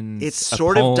 impressions. It's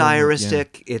sort of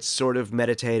diaristic. Yeah. It's sort of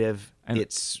meditative.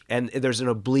 And there's an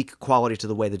oblique quality to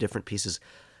the way the different pieces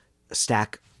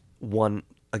stack one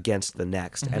against the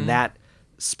next, and that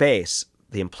space,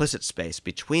 the implicit space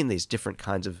between these different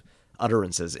kinds of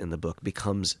utterances in the book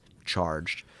becomes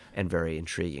charged and very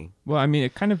intriguing. Well, I mean,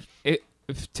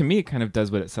 to me, it kind of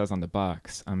does what it says on the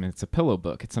box. It's a pillow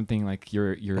book. It's something like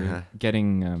you're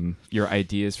getting your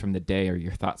ideas from the day or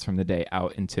your thoughts from the day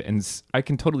out into, and I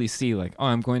can totally see like, oh,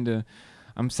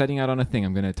 I'm setting out on a thing.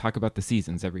 I'm going to talk about the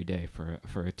seasons every day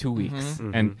for 2 weeks.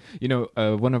 Mm-hmm.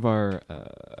 And, one of our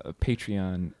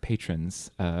Patreon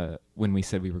patrons, when we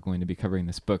said we were going to be covering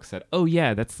this book, said, oh,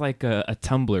 yeah, that's like a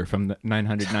Tumblr from the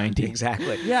 990.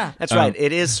 Exactly. Yeah. That's right.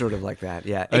 It is sort of like that.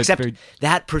 Yeah. Except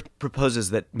that proposes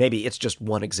that maybe it's just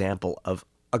one example of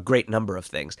a great number of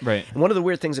things. Right. And one of the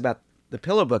weird things about the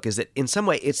pillow book is that in some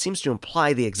way it seems to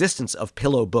imply the existence of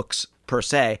pillow books per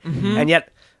se, and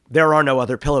yet there are no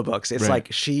other pillow books. It's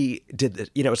like she did the,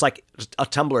 it's like a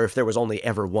Tumblr if there was only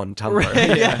ever one Tumblr.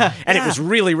 Right, yeah. And it was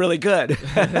really, really good.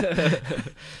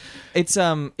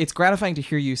 It's gratifying to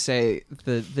hear you say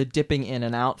the dipping in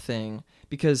and out thing,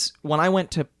 because when I went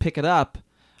to pick it up,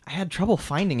 I had trouble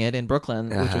finding it in Brooklyn,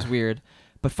 which was weird.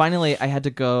 But finally, I had to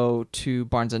go to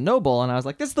Barnes & Noble, and I was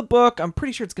like, this is the book. I'm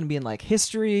pretty sure it's going to be in, like,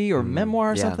 history or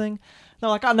memoir or something. And they're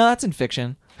like, oh, no, that's in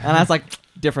fiction. And I was like,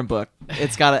 different book.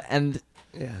 It's got to...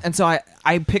 And so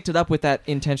I picked it up with that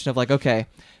intention of, like, okay,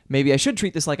 maybe I should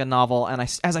treat this like a novel. And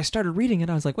as I started reading it,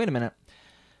 I was like, wait a minute.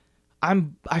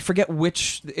 I forget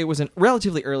which... It was a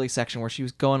relatively early section where she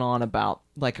was going on about,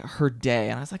 like, her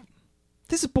day. And I was like,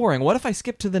 this is boring. What if I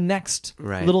skip to the next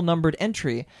little numbered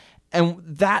entry? And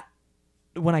that...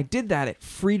 When I did that, it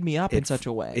freed me up in such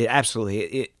a way.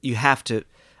 Absolutely. You have to,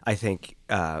 I think,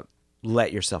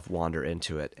 let yourself wander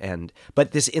into it.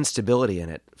 But this instability in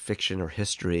it, fiction or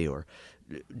history, or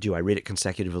do I read it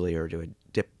consecutively, or do I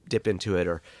dip into it,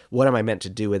 or what am I meant to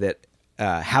do with it?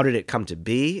 How did it come to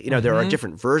be? There are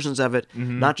different versions of it,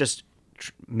 not just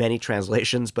many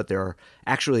translations, but there are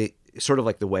actually sort of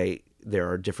like the way there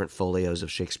are different folios of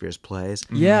Shakespeare's plays.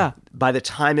 Yeah. By the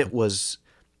time it was...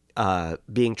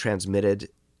 being transmitted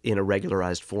in a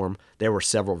regularized form, there were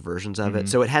several versions of it.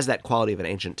 So it has that quality of an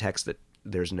ancient text that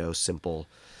there's no simple,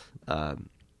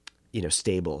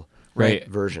 stable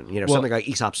version. Something like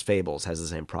Aesop's Fables has the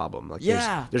same problem. Like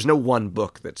there's no one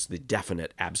book that's the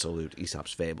definite, absolute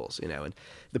Aesop's Fables. And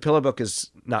the pillow book is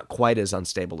not quite as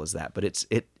unstable as that, but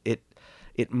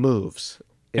it moves.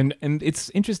 And it's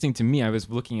interesting to me. I was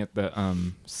looking at the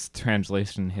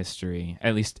translation history,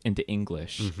 at least into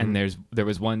English, and there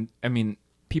was one. I mean,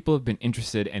 people have been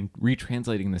interested in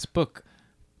retranslating this book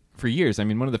for years. I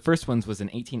mean, one of the first ones was in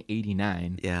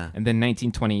 1889, and then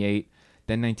 1928,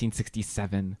 then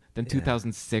 1967, then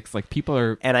 2006. Like people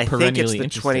are and I think it's the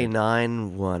interested.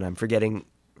 29 one. I'm forgetting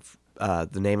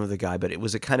the name of the guy, but it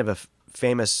was a kind of a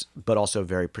famous but also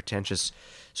very pretentious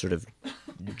sort of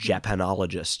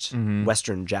Japanologist,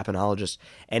 Western Japanologist,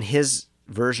 and his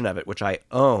version of it, which I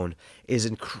own, is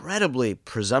incredibly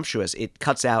presumptuous. It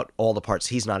cuts out all the parts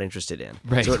he's not interested in,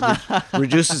 right? So it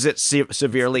reduces it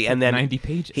severely, and then 90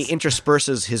 pages. He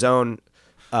intersperses his own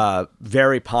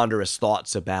very ponderous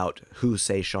thoughts about who,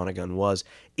 say, Shōnagon was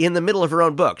in the middle of her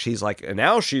own book. She's like, and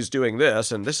now she's doing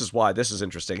this, and this is why this is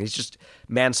interesting. He's just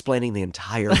mansplaining the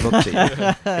entire book to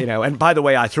you, And by the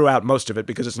way, I threw out most of it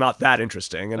because it's not that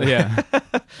interesting. And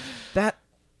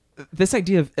This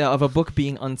idea of a book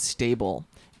being unstable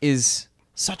is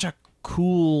such a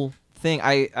cool thing.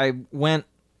 I went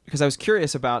because I was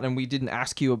curious about, and we didn't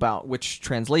ask you about which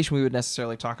translation we would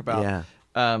necessarily talk about. Yeah.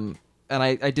 And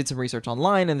I did some research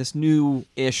online, and this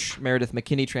new-ish Meredith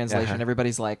McKinney translation,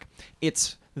 everybody's like,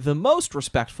 it's the most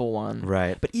respectful one.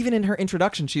 Right. But even in her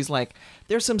introduction, she's like,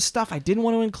 there's some stuff I didn't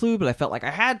want to include, but I felt like I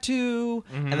had to.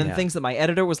 And then things that my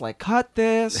editor was like, cut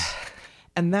this.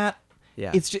 And that,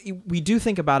 it's just, we do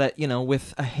think about it,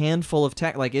 with a handful of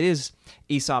text. Like, it is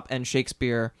Aesop and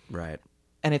Shakespeare. Right.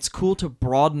 And it's cool to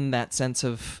broaden that sense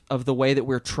of the way that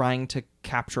we're trying to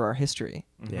capture our history.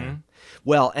 Yeah.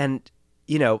 Well, and...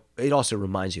 it also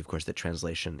reminds you, of course, that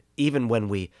translation, even when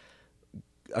we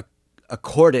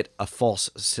accord it a false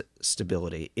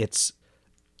stability, it's,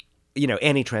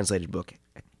 any translated book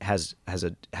has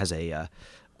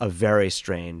a very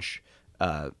strange,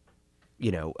 if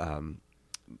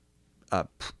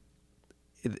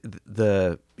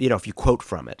you quote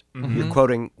from it, you're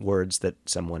quoting words that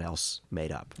someone else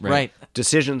made up, right?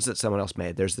 Decisions that someone else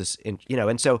made. There's this, and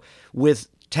so with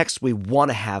texts we want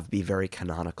to have be very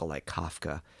canonical, like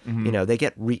Kafka. They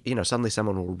get suddenly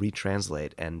someone will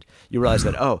retranslate, and you realize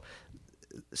that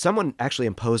someone actually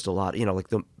imposed a lot. Like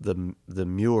the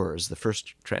Muirs, the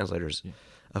first translators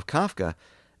of Kafka,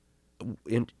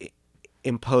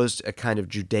 imposed a kind of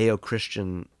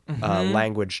Judeo-Christian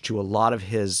language to a lot of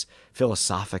his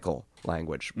philosophical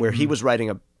language, where he was writing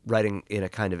writing in a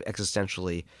kind of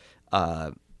existentially,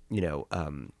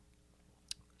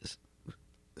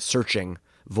 searching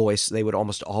voice, they would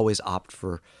almost always opt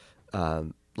for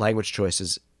language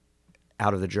choices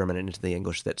out of the German and into the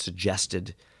English that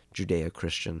suggested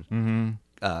Judeo-Christian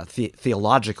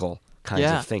theological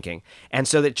kinds of thinking. And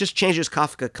so that just changes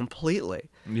Kafka completely.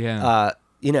 Yeah.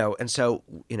 And so,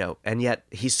 and yet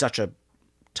he's such a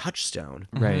touchstone.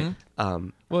 Right.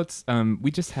 Well, it's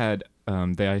we just had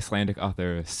the Icelandic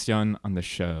author Sjón on the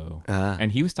show,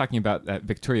 and he was talking about that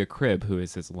Victoria Cribb, who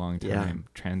is his longtime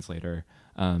translator,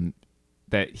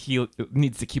 that he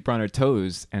needs to keep her on her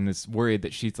toes and is worried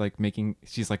that she's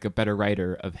like a better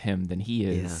writer of him than he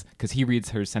is, because he reads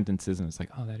her sentences and it's like,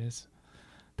 oh,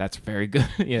 that's very good.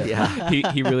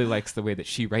 He really likes the way that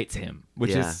she writes him,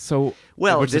 which is so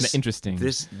which is interesting.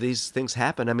 These things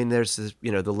happen. I mean, there's this,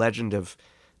 the legend of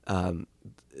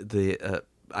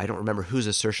I don't remember whose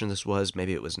assertion this was.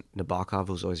 Maybe it was Nabokov,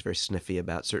 who was always very sniffy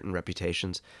about certain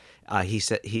reputations.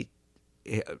 Nabokov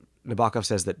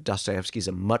says that Dostoevsky's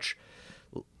a much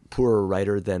poorer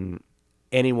writer than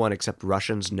anyone except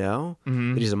Russians know.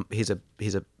 That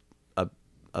he's a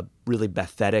really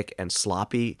pathetic and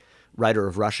sloppy writer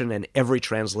of Russian, and every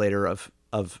translator of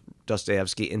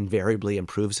Dostoevsky invariably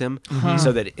improves him,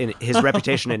 so that his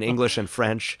reputation in English and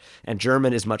French and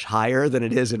German is much higher than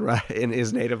it is in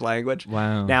his native language.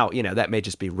 Wow. Now, that may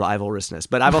just be rivalrousness,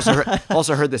 but I've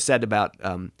also heard this said about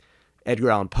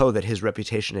Edgar Allan Poe, that his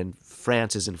reputation in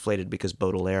France is inflated because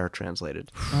Baudelaire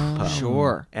translated Poe.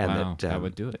 Sure. And that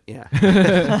would do it. Yeah.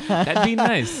 That'd be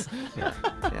nice. Yeah.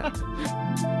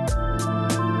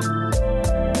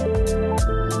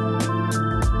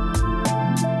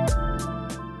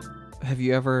 Have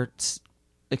you ever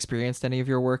experienced any of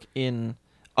your work in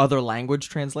other language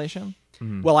translation?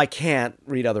 Well, I can't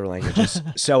read other languages,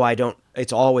 so I don't.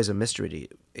 It's always a mystery to you.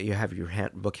 You have your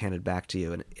book handed back to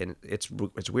you, and it's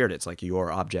weird. It's like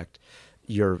your object,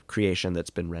 your creation that's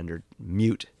been rendered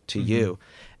mute to you.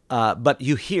 But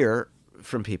you hear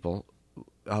from people,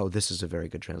 oh, this is a very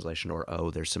good translation, or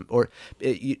oh, there's some,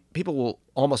 people will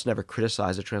almost never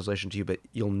criticize a translation to you, but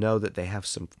you'll know that they have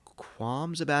some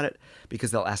qualms about it because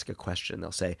they'll ask a question.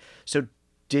 They'll say, so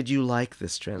did you like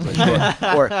this translation?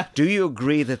 or do you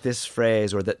agree that this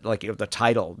phrase, or that, like, the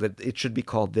title, that it should be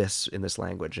called this in this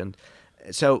language? And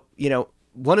so,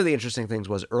 one of the interesting things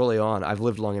was, early on, I've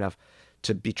lived long enough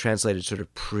to be translated sort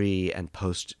of pre and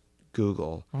post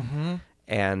Google.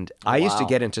 And I used to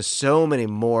get into so many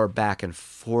more back and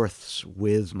forths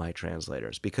with my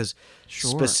translators because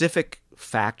specific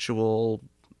factual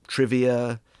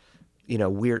trivia,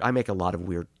 weird, I make a lot of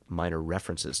weird minor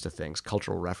references to things,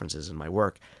 cultural references in my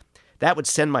work, that would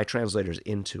send my translators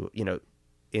into a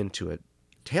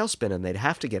tailspin, and they'd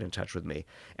have to get in touch with me.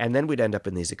 And then we'd end up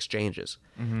in these exchanges.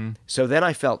 So then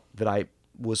I felt that I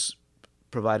was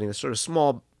providing this sort of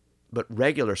small but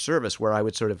regular service where I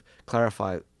would sort of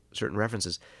clarify certain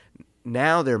references.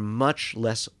 Now they're much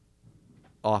less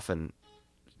often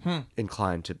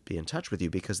inclined to be in touch with you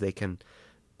because they can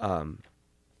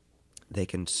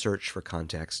search for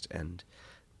context and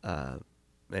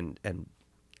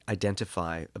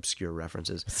identify obscure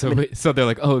references. So they're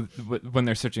like, oh, when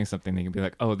they're searching something, they can be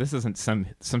like, oh, this isn't some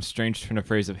strange turn of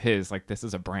phrase of his. Like, this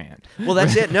is a brand. Well,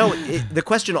 that's it. No, the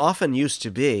question often used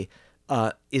to be,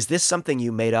 is this something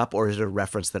you made up, or is it a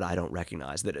reference that I don't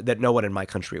recognize, that no one in my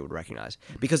country would recognize?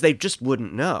 Because they just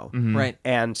wouldn't know. Right.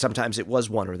 And sometimes it was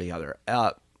one or the other.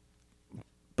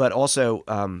 But also,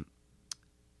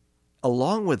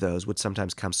 along with those would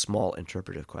sometimes come small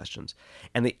interpretive questions.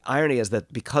 And the irony is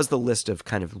that because the list of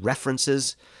kind of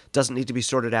references doesn't need to be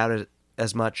sorted out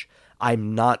as much,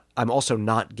 I'm also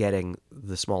not getting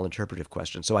the small interpretive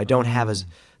questions. So I don't have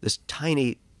this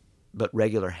tiny but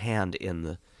regular hand in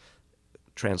the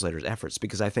translators' efforts,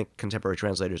 because I think contemporary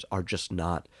translators are just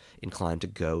not inclined to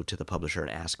go to the publisher and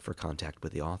ask for contact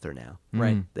with the author now.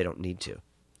 Right. They don't need to.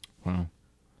 Wow.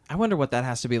 I wonder what that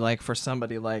has to be like for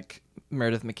somebody like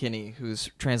Meredith McKinney, who's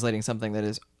translating something that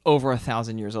is over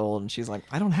 1,000 years old, and she's like,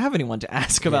 I don't have anyone to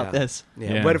ask about this.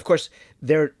 Yeah. But of course,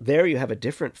 there you have a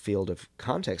different field of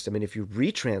context. I mean, if you're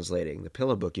retranslating the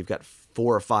Pillow Book, you've got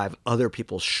 4 or 5 other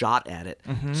people's shot at it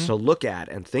to look at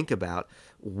and think about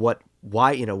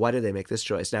why did they make this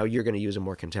choice? Now you're going to use a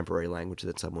more contemporary language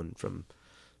than someone from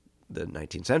the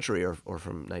 19th century or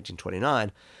from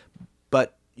 1929,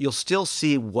 but you'll still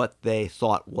see what they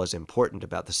thought was important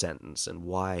about the sentence and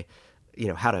why,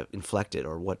 how to inflect it,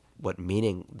 or what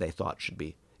meaning they thought should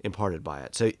be imparted by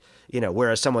it. So,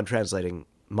 whereas someone translating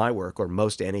my work or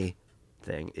most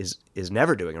anything is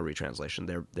never doing a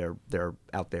retranslation. They're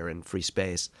out there in free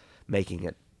space making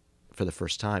it for the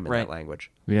first time in that language.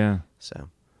 Yeah. So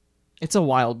It's a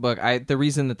wild book. The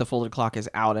reason that The Folded Clock is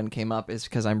out and came up is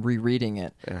because I'm rereading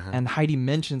it, and Heidi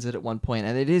mentions it at one point,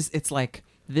 and it's like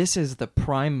this is the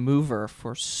prime mover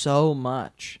for so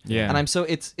much. Yeah, and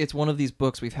it's one of these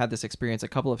books, we've had this experience a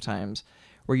couple of times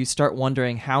where you start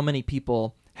wondering how many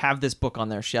people have this book on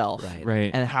their shelf,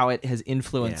 right, and how it has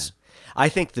influenced. Yeah. I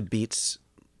think the Beats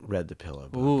read the Pillow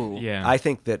book. Ooh. Yeah, I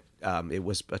think that it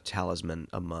was a talisman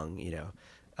among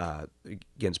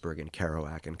Ginsberg and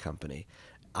Kerouac and company.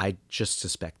 I just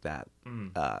suspect that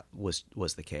was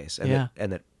the case, and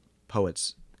that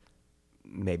poets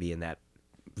maybe in that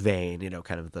vein,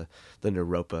 kind of the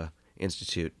Naropa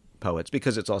Institute poets,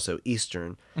 because it's also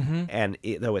Eastern, and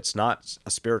though it's not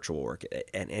a spiritual work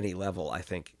at any level, I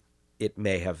think it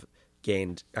may have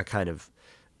gained a kind of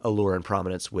allure and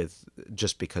prominence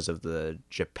just because of the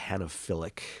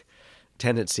Japanophilic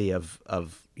tendency of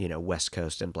West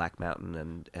Coast and Black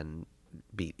Mountain and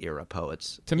Beat era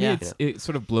poets. To me, it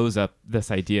sort of blows up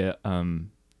this idea,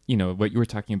 what you were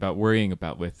talking about, worrying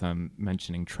about with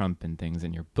mentioning Trump and things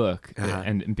in your book,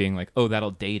 and being like, oh,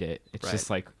 that'll date it. It's just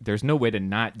like, there's no way to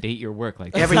not date your work.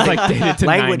 Like everything, like dated to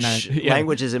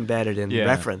language is embedded in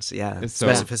reference,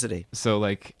 specificity. So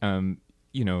like,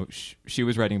 she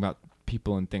was writing about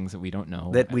people and things that we don't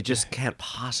know that we just can't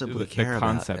possibly care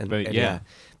concept, about.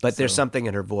 But there's something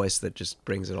in her voice that just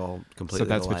brings it all completely. So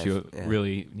that's to what life. you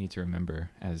really need to remember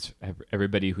as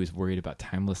everybody who's worried about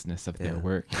timelessness of their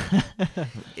work.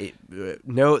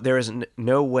 There is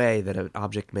no way that an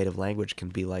object made of language can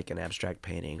be like an abstract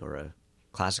painting or a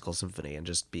classical symphony and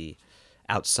just be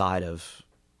outside of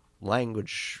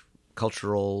language,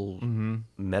 cultural,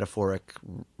 metaphoric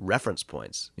reference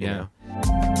points. You know?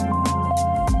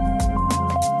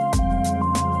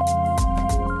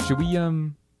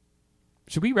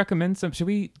 Should we recommend some? Should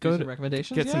we go to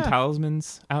recommendations? Get some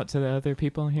talismans out to the other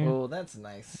people here? Oh, that's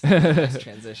nice. Nice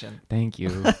transition. Thank you.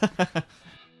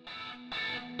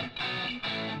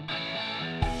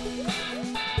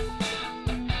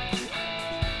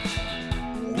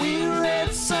 We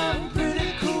read some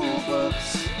pretty cool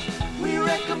books. We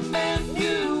recommend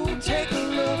you take a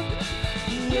look.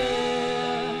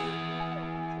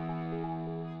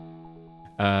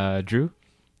 Yeah. Drew?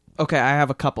 Okay, I have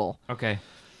a couple. Okay.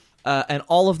 And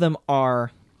all of them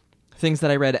are things that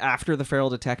I read after The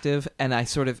Feral Detective, and I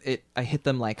hit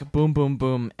them like boom, boom,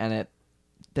 boom, and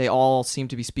they all seem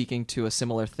to be speaking to a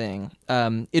similar thing.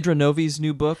 Idra Novi's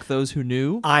new book, Those Who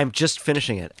Knew. I'm just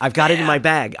finishing it. I've got it in my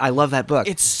bag. I love that book.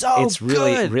 It's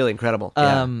really, good. really incredible.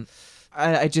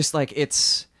 I just like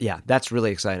it's... Yeah, that's really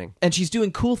exciting. And she's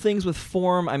doing cool things with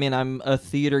form. I mean, I'm a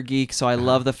theater geek, so I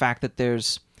love the fact that there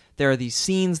are these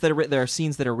scenes that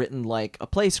are written like a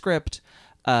play script,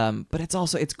 but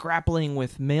it's grappling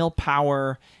with male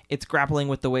power. It's grappling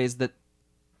with the ways that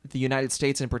the United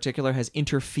States in particular has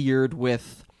interfered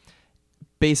with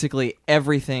basically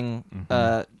everything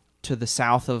to the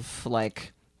south of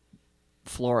like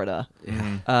Florida.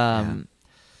 And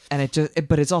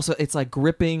it's like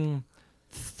gripping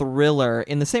thriller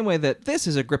in the same way that this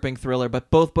is a gripping thriller,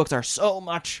 but both books are so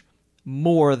much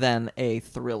more than a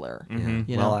thriller.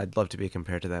 Well, I'd love to be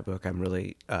compared to that book. I'm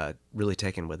really, really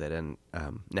taken with it, and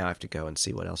now I have to go and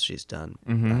see what else she's done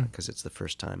because it's the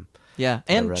first time. Yeah,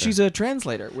 and she's a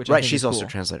translator, which I think she's is also cool.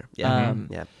 a translator. Yeah,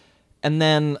 And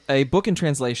then a book in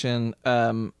translation,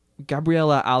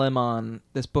 Gabriela Aleman,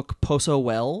 this book Poso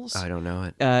Wells. I don't know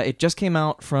it. It just came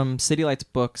out from City Lights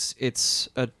Books.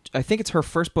 I think it's her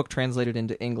first book translated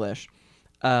into English.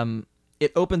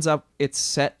 It opens up. It's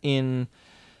set in.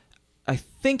 I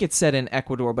think it's set in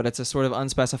Ecuador, but it's a sort of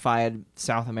unspecified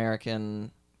South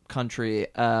American country.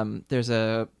 There's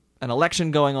an election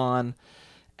going on,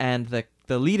 and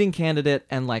the leading candidate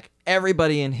and like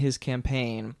everybody in his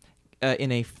campaign,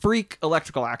 in a freak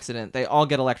electrical accident, they all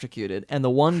get electrocuted, and the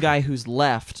one guy who's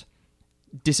left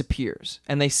disappears,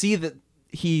 and they see that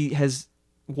he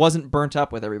wasn't burnt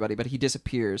up with everybody, but he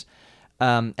disappears.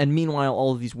 And meanwhile,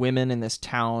 all of these women in this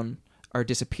town are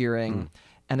disappearing.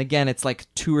 And again, it's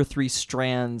like 2 or 3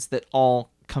 strands that all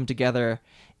come together.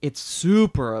 It's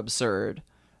super absurd.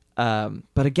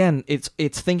 But again, it's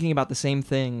thinking about the same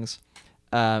things.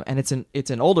 And it's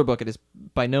an older book. It is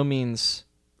by no means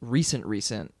recent.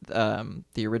 The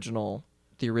original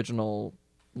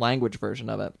language version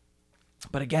of it.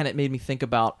 But again, it made me think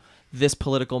about this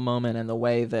political moment and the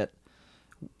way that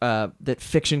that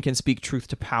fiction can speak truth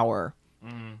to power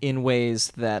in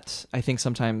ways that I think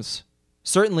sometimes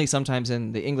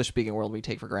in the English-speaking world we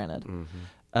take for granted.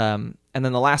 And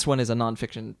then the last one is a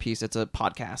nonfiction piece. It's a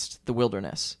podcast, The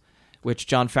Wilderness, which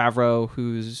Jon Favreau,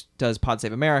 who does Pod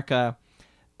Save America,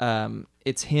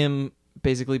 it's him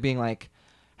basically being like,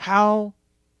 how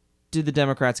did the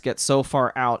Democrats get so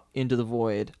far out into the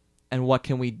void, and what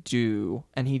can we do?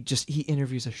 And he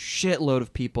interviews a shitload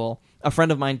of people. A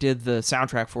friend of mine did the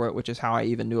soundtrack for it, which is how I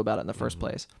even knew about it in the first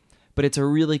place. But it's a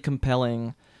really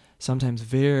compelling, sometimes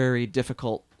very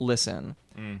difficult listen,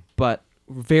 but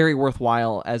very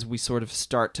worthwhile as we sort of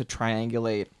start to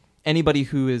triangulate. Anybody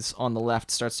who is on the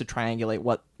left starts to triangulate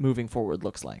what moving forward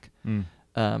looks like.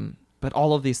 But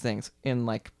all of these things, in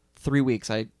like 3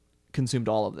 weeks, I consumed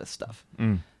all of this stuff.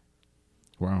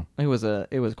 Wow. It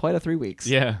was quite a 3 weeks.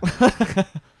 Yeah.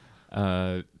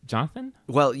 Jonathan?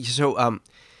 Well, so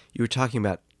you were talking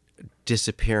about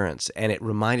disappearance, and it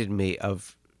reminded me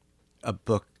of a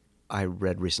book I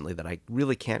read recently that I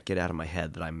really can't get out of my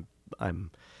head. That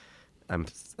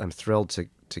I'm thrilled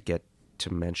to get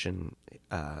to mention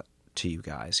to you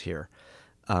guys here.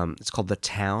 It's called The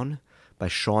Town by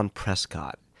Sean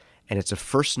Prescott, and it's a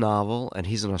first novel, and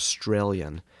he's an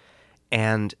Australian,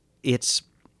 and it's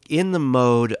in the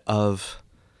mode of,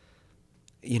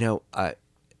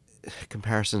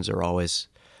 comparisons are always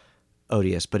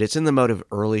odious, but it's in the mode of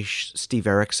early Steve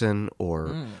Erickson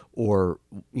or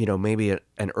maybe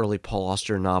an early Paul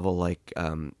Auster novel like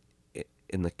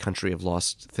In the Country of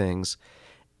Lost Things,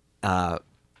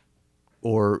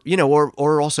 or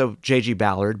also J.G.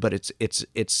 Ballard, but it's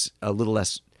a little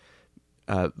less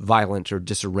violent or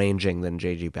disarranging than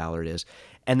J.G. Ballard is,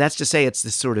 and that's to say it's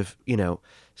this sort of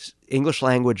English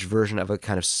language version of a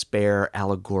kind of spare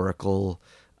allegorical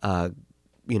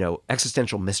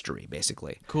existential mystery,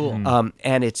 basically. Cool.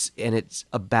 And it's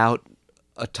about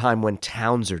a time when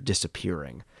towns are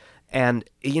disappearing, and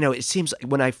it seems like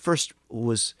when I first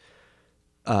was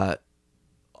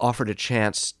offered a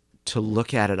chance to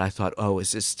look at it, I thought, oh,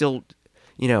 is this still,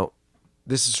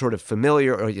 this is sort of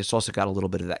familiar, or it's also got a little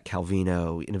bit of that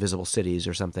Calvino, Invisible Cities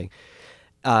or something.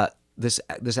 This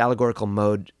allegorical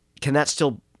mode, can that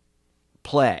still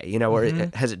play, or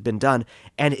has it been done?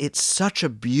 And it's such a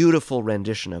beautiful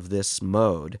rendition of this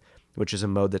mode, which is a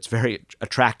mode that's very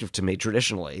attractive to me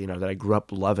traditionally, that I grew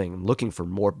up loving and looking for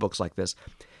more books like this.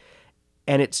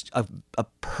 And it's a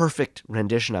perfect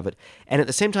rendition of it. And at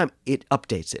the same time, it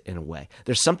updates it in a way.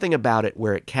 There's something about it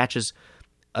where it catches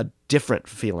a different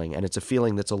feeling, and it's a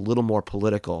feeling that's a little more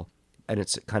political, and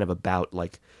it's kind of about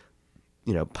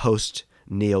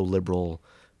post-neoliberal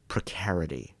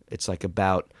precarity. It's like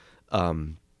about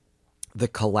the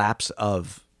collapse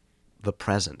of the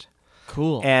present.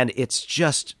 Cool. And it's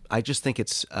just, I just think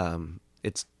it's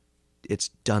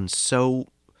done so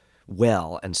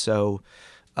well, and so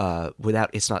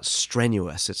it's not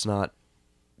strenuous, it's not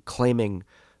claiming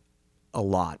a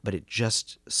lot, but it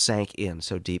just sank in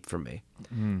so deep for me.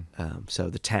 So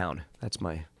The Town, that's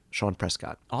my Sean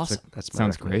Prescott. Awesome. That's my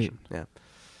Sounds great. Yeah.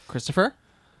 Christopher?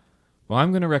 Well,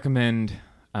 I'm going to recommend,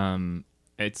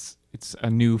 it's a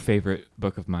new favorite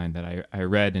book of mine that I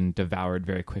read and devoured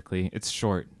very quickly. It's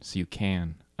short, so you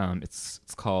can. It's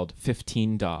called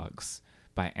 15 Dogs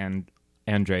by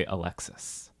Andre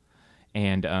Alexis.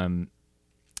 And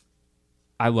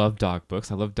I love dog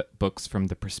books. I love books from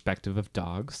the perspective of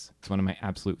dogs. It's one of my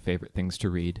absolute favorite things to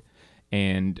read.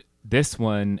 And this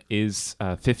one is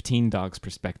 15 dogs'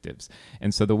 perspectives.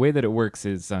 And so the way that it works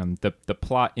is the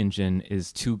plot engine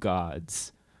is two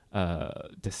gods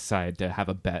decide to have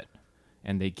a bet,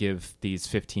 and they give these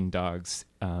 15 dogs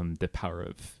the power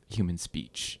of human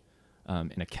speech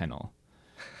in a kennel.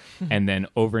 And then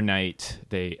overnight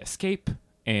they escape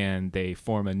and they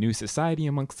form a new society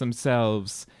amongst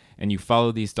themselves, and you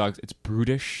follow these dogs. It's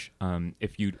brutish.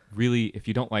 If you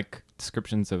don't like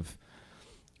descriptions of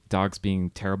dogs being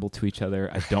terrible to each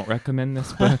other, I don't recommend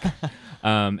this book.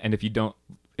 And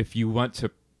if you want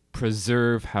to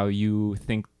preserve how you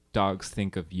think dogs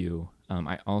think of you,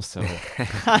 I also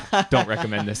don't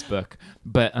recommend this book.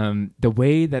 But the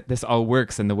way that this all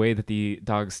works, and the way that the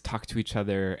dogs talk to each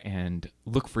other and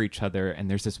look for each other, and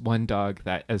there's this one dog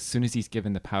that as soon as he's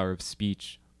given the power of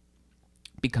speech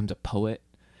becomes a poet,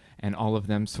 and all of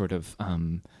them sort of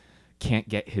can't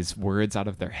get his words out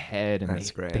of their head, and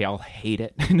they all hate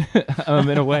it in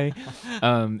a way.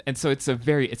 And so it's a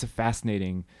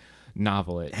fascinating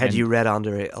novel. Had you read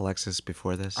Andre Alexis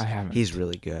before this? I haven't. He's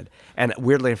really good. And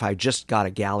weirdly enough, I just got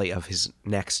a galley of his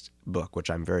next book,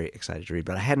 which I'm very excited to read,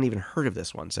 but I hadn't even heard of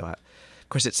this one. So, of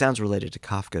course, it sounds related to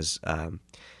Kafka's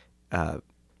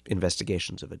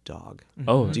Investigations of a Dog.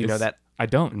 Oh, do you know that? I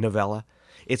don't. Novella.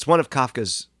 It's one of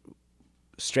Kafka's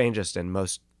strangest and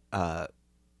most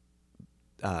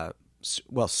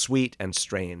sweet and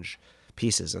strange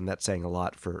pieces, and that's saying a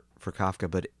lot for Kafka.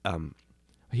 But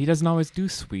he doesn't always do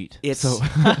sweet.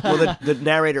 Well, the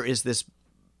narrator is this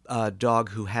dog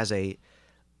who has a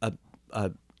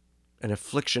an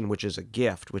affliction which is a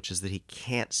gift, which is that he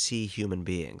can't see human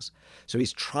beings. So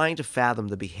he's trying to fathom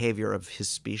the behavior of his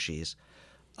species,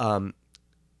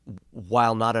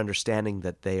 while not understanding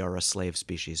that they are a slave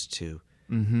species to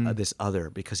this other,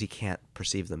 because he can't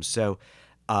perceive them. So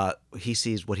he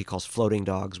sees what he calls floating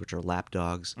dogs, which are lap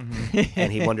dogs,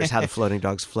 and he wonders how the floating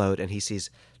dogs float. And he sees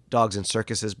dogs in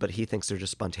circuses, but he thinks they're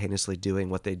just spontaneously doing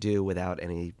what they do without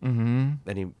any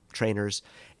trainers.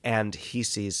 And he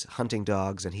sees hunting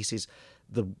dogs, and he sees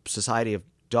the society of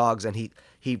dogs, and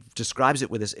he describes it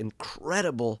with this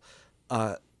incredible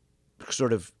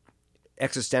sort of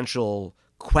existential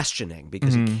questioning,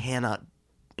 because he cannot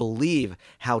believe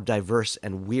how diverse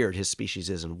and weird his species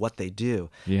is and what they do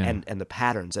and the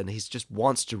patterns, and he just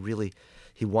wants to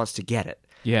get it.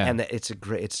 Yeah, and it's a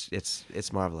great.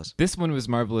 It's marvelous. This one was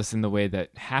marvelous in the way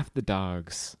that half the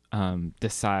dogs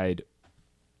decide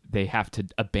they have to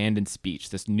abandon speech,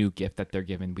 this new gift that they're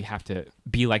given. We have to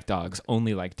be like dogs,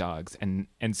 only like dogs. And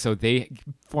so they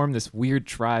form this weird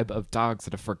tribe of dogs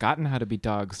that have forgotten how to be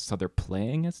dogs, so they're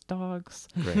playing as dogs,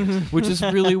 which is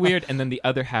really weird. And then the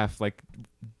other half, like,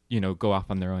 go off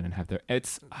on their own and have their...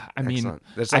 It's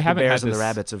like I haven't the bears and the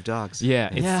rabbits of dogs. Yeah,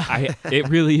 it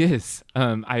really is.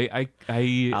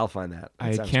 I'll find that.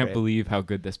 I can't believe how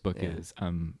good this book is.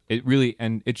 It really,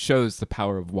 and it shows the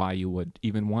power of why you would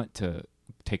even want to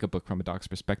take a book from a dog's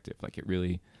perspective. Like, it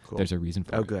really, there's a reason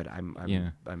for it. Oh, good.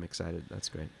 I'm excited. That's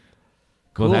great.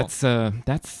 Cool. Well,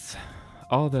 that's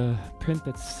all the print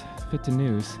that's fit to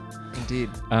news. Indeed.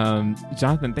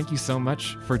 Jonathan, thank you so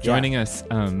much for joining us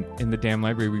in the Damn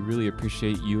Library. We really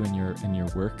appreciate you and your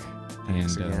work.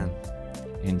 Thanks again.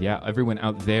 And everyone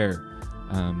out there,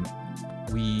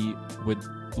 we would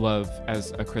love,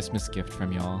 as a Christmas gift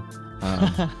from y'all,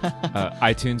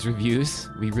 iTunes reviews.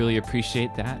 We really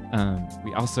appreciate that.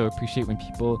 We also appreciate when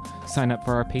people sign up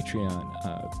for our Patreon,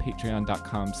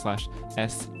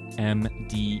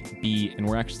 patreon.com/SMDB. And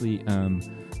we're actually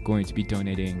going to be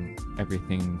donating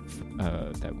everything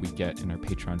that we get in our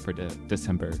Patreon for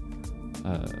December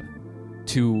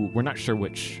to, we're not sure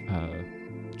which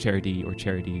charity or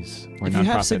charities or if nonprofits. If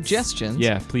you have suggestions,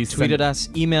 please tweet at us,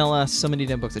 email us,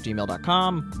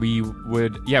 somebodydambooks@gmail.com. We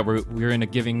would, we're in the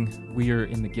giving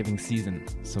season,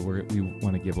 so we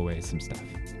want to give away some stuff.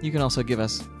 You can also give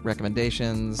us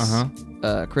recommendations,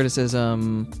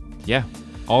 criticism. Yeah,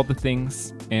 all the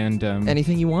things, and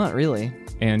anything you want, really.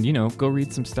 And go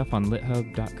read some stuff on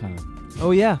lithub.com.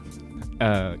 Oh yeah,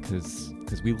 because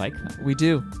we like them. We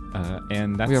do,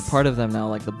 and we are part of them now,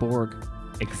 like the Borg.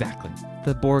 Exactly.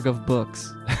 The Borg of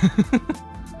books.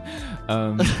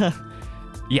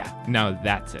 Yeah, no,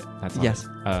 that's it. That's all. Yes.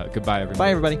 Goodbye, everybody.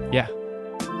 Bye, everybody. Yeah.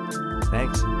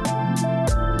 Thanks.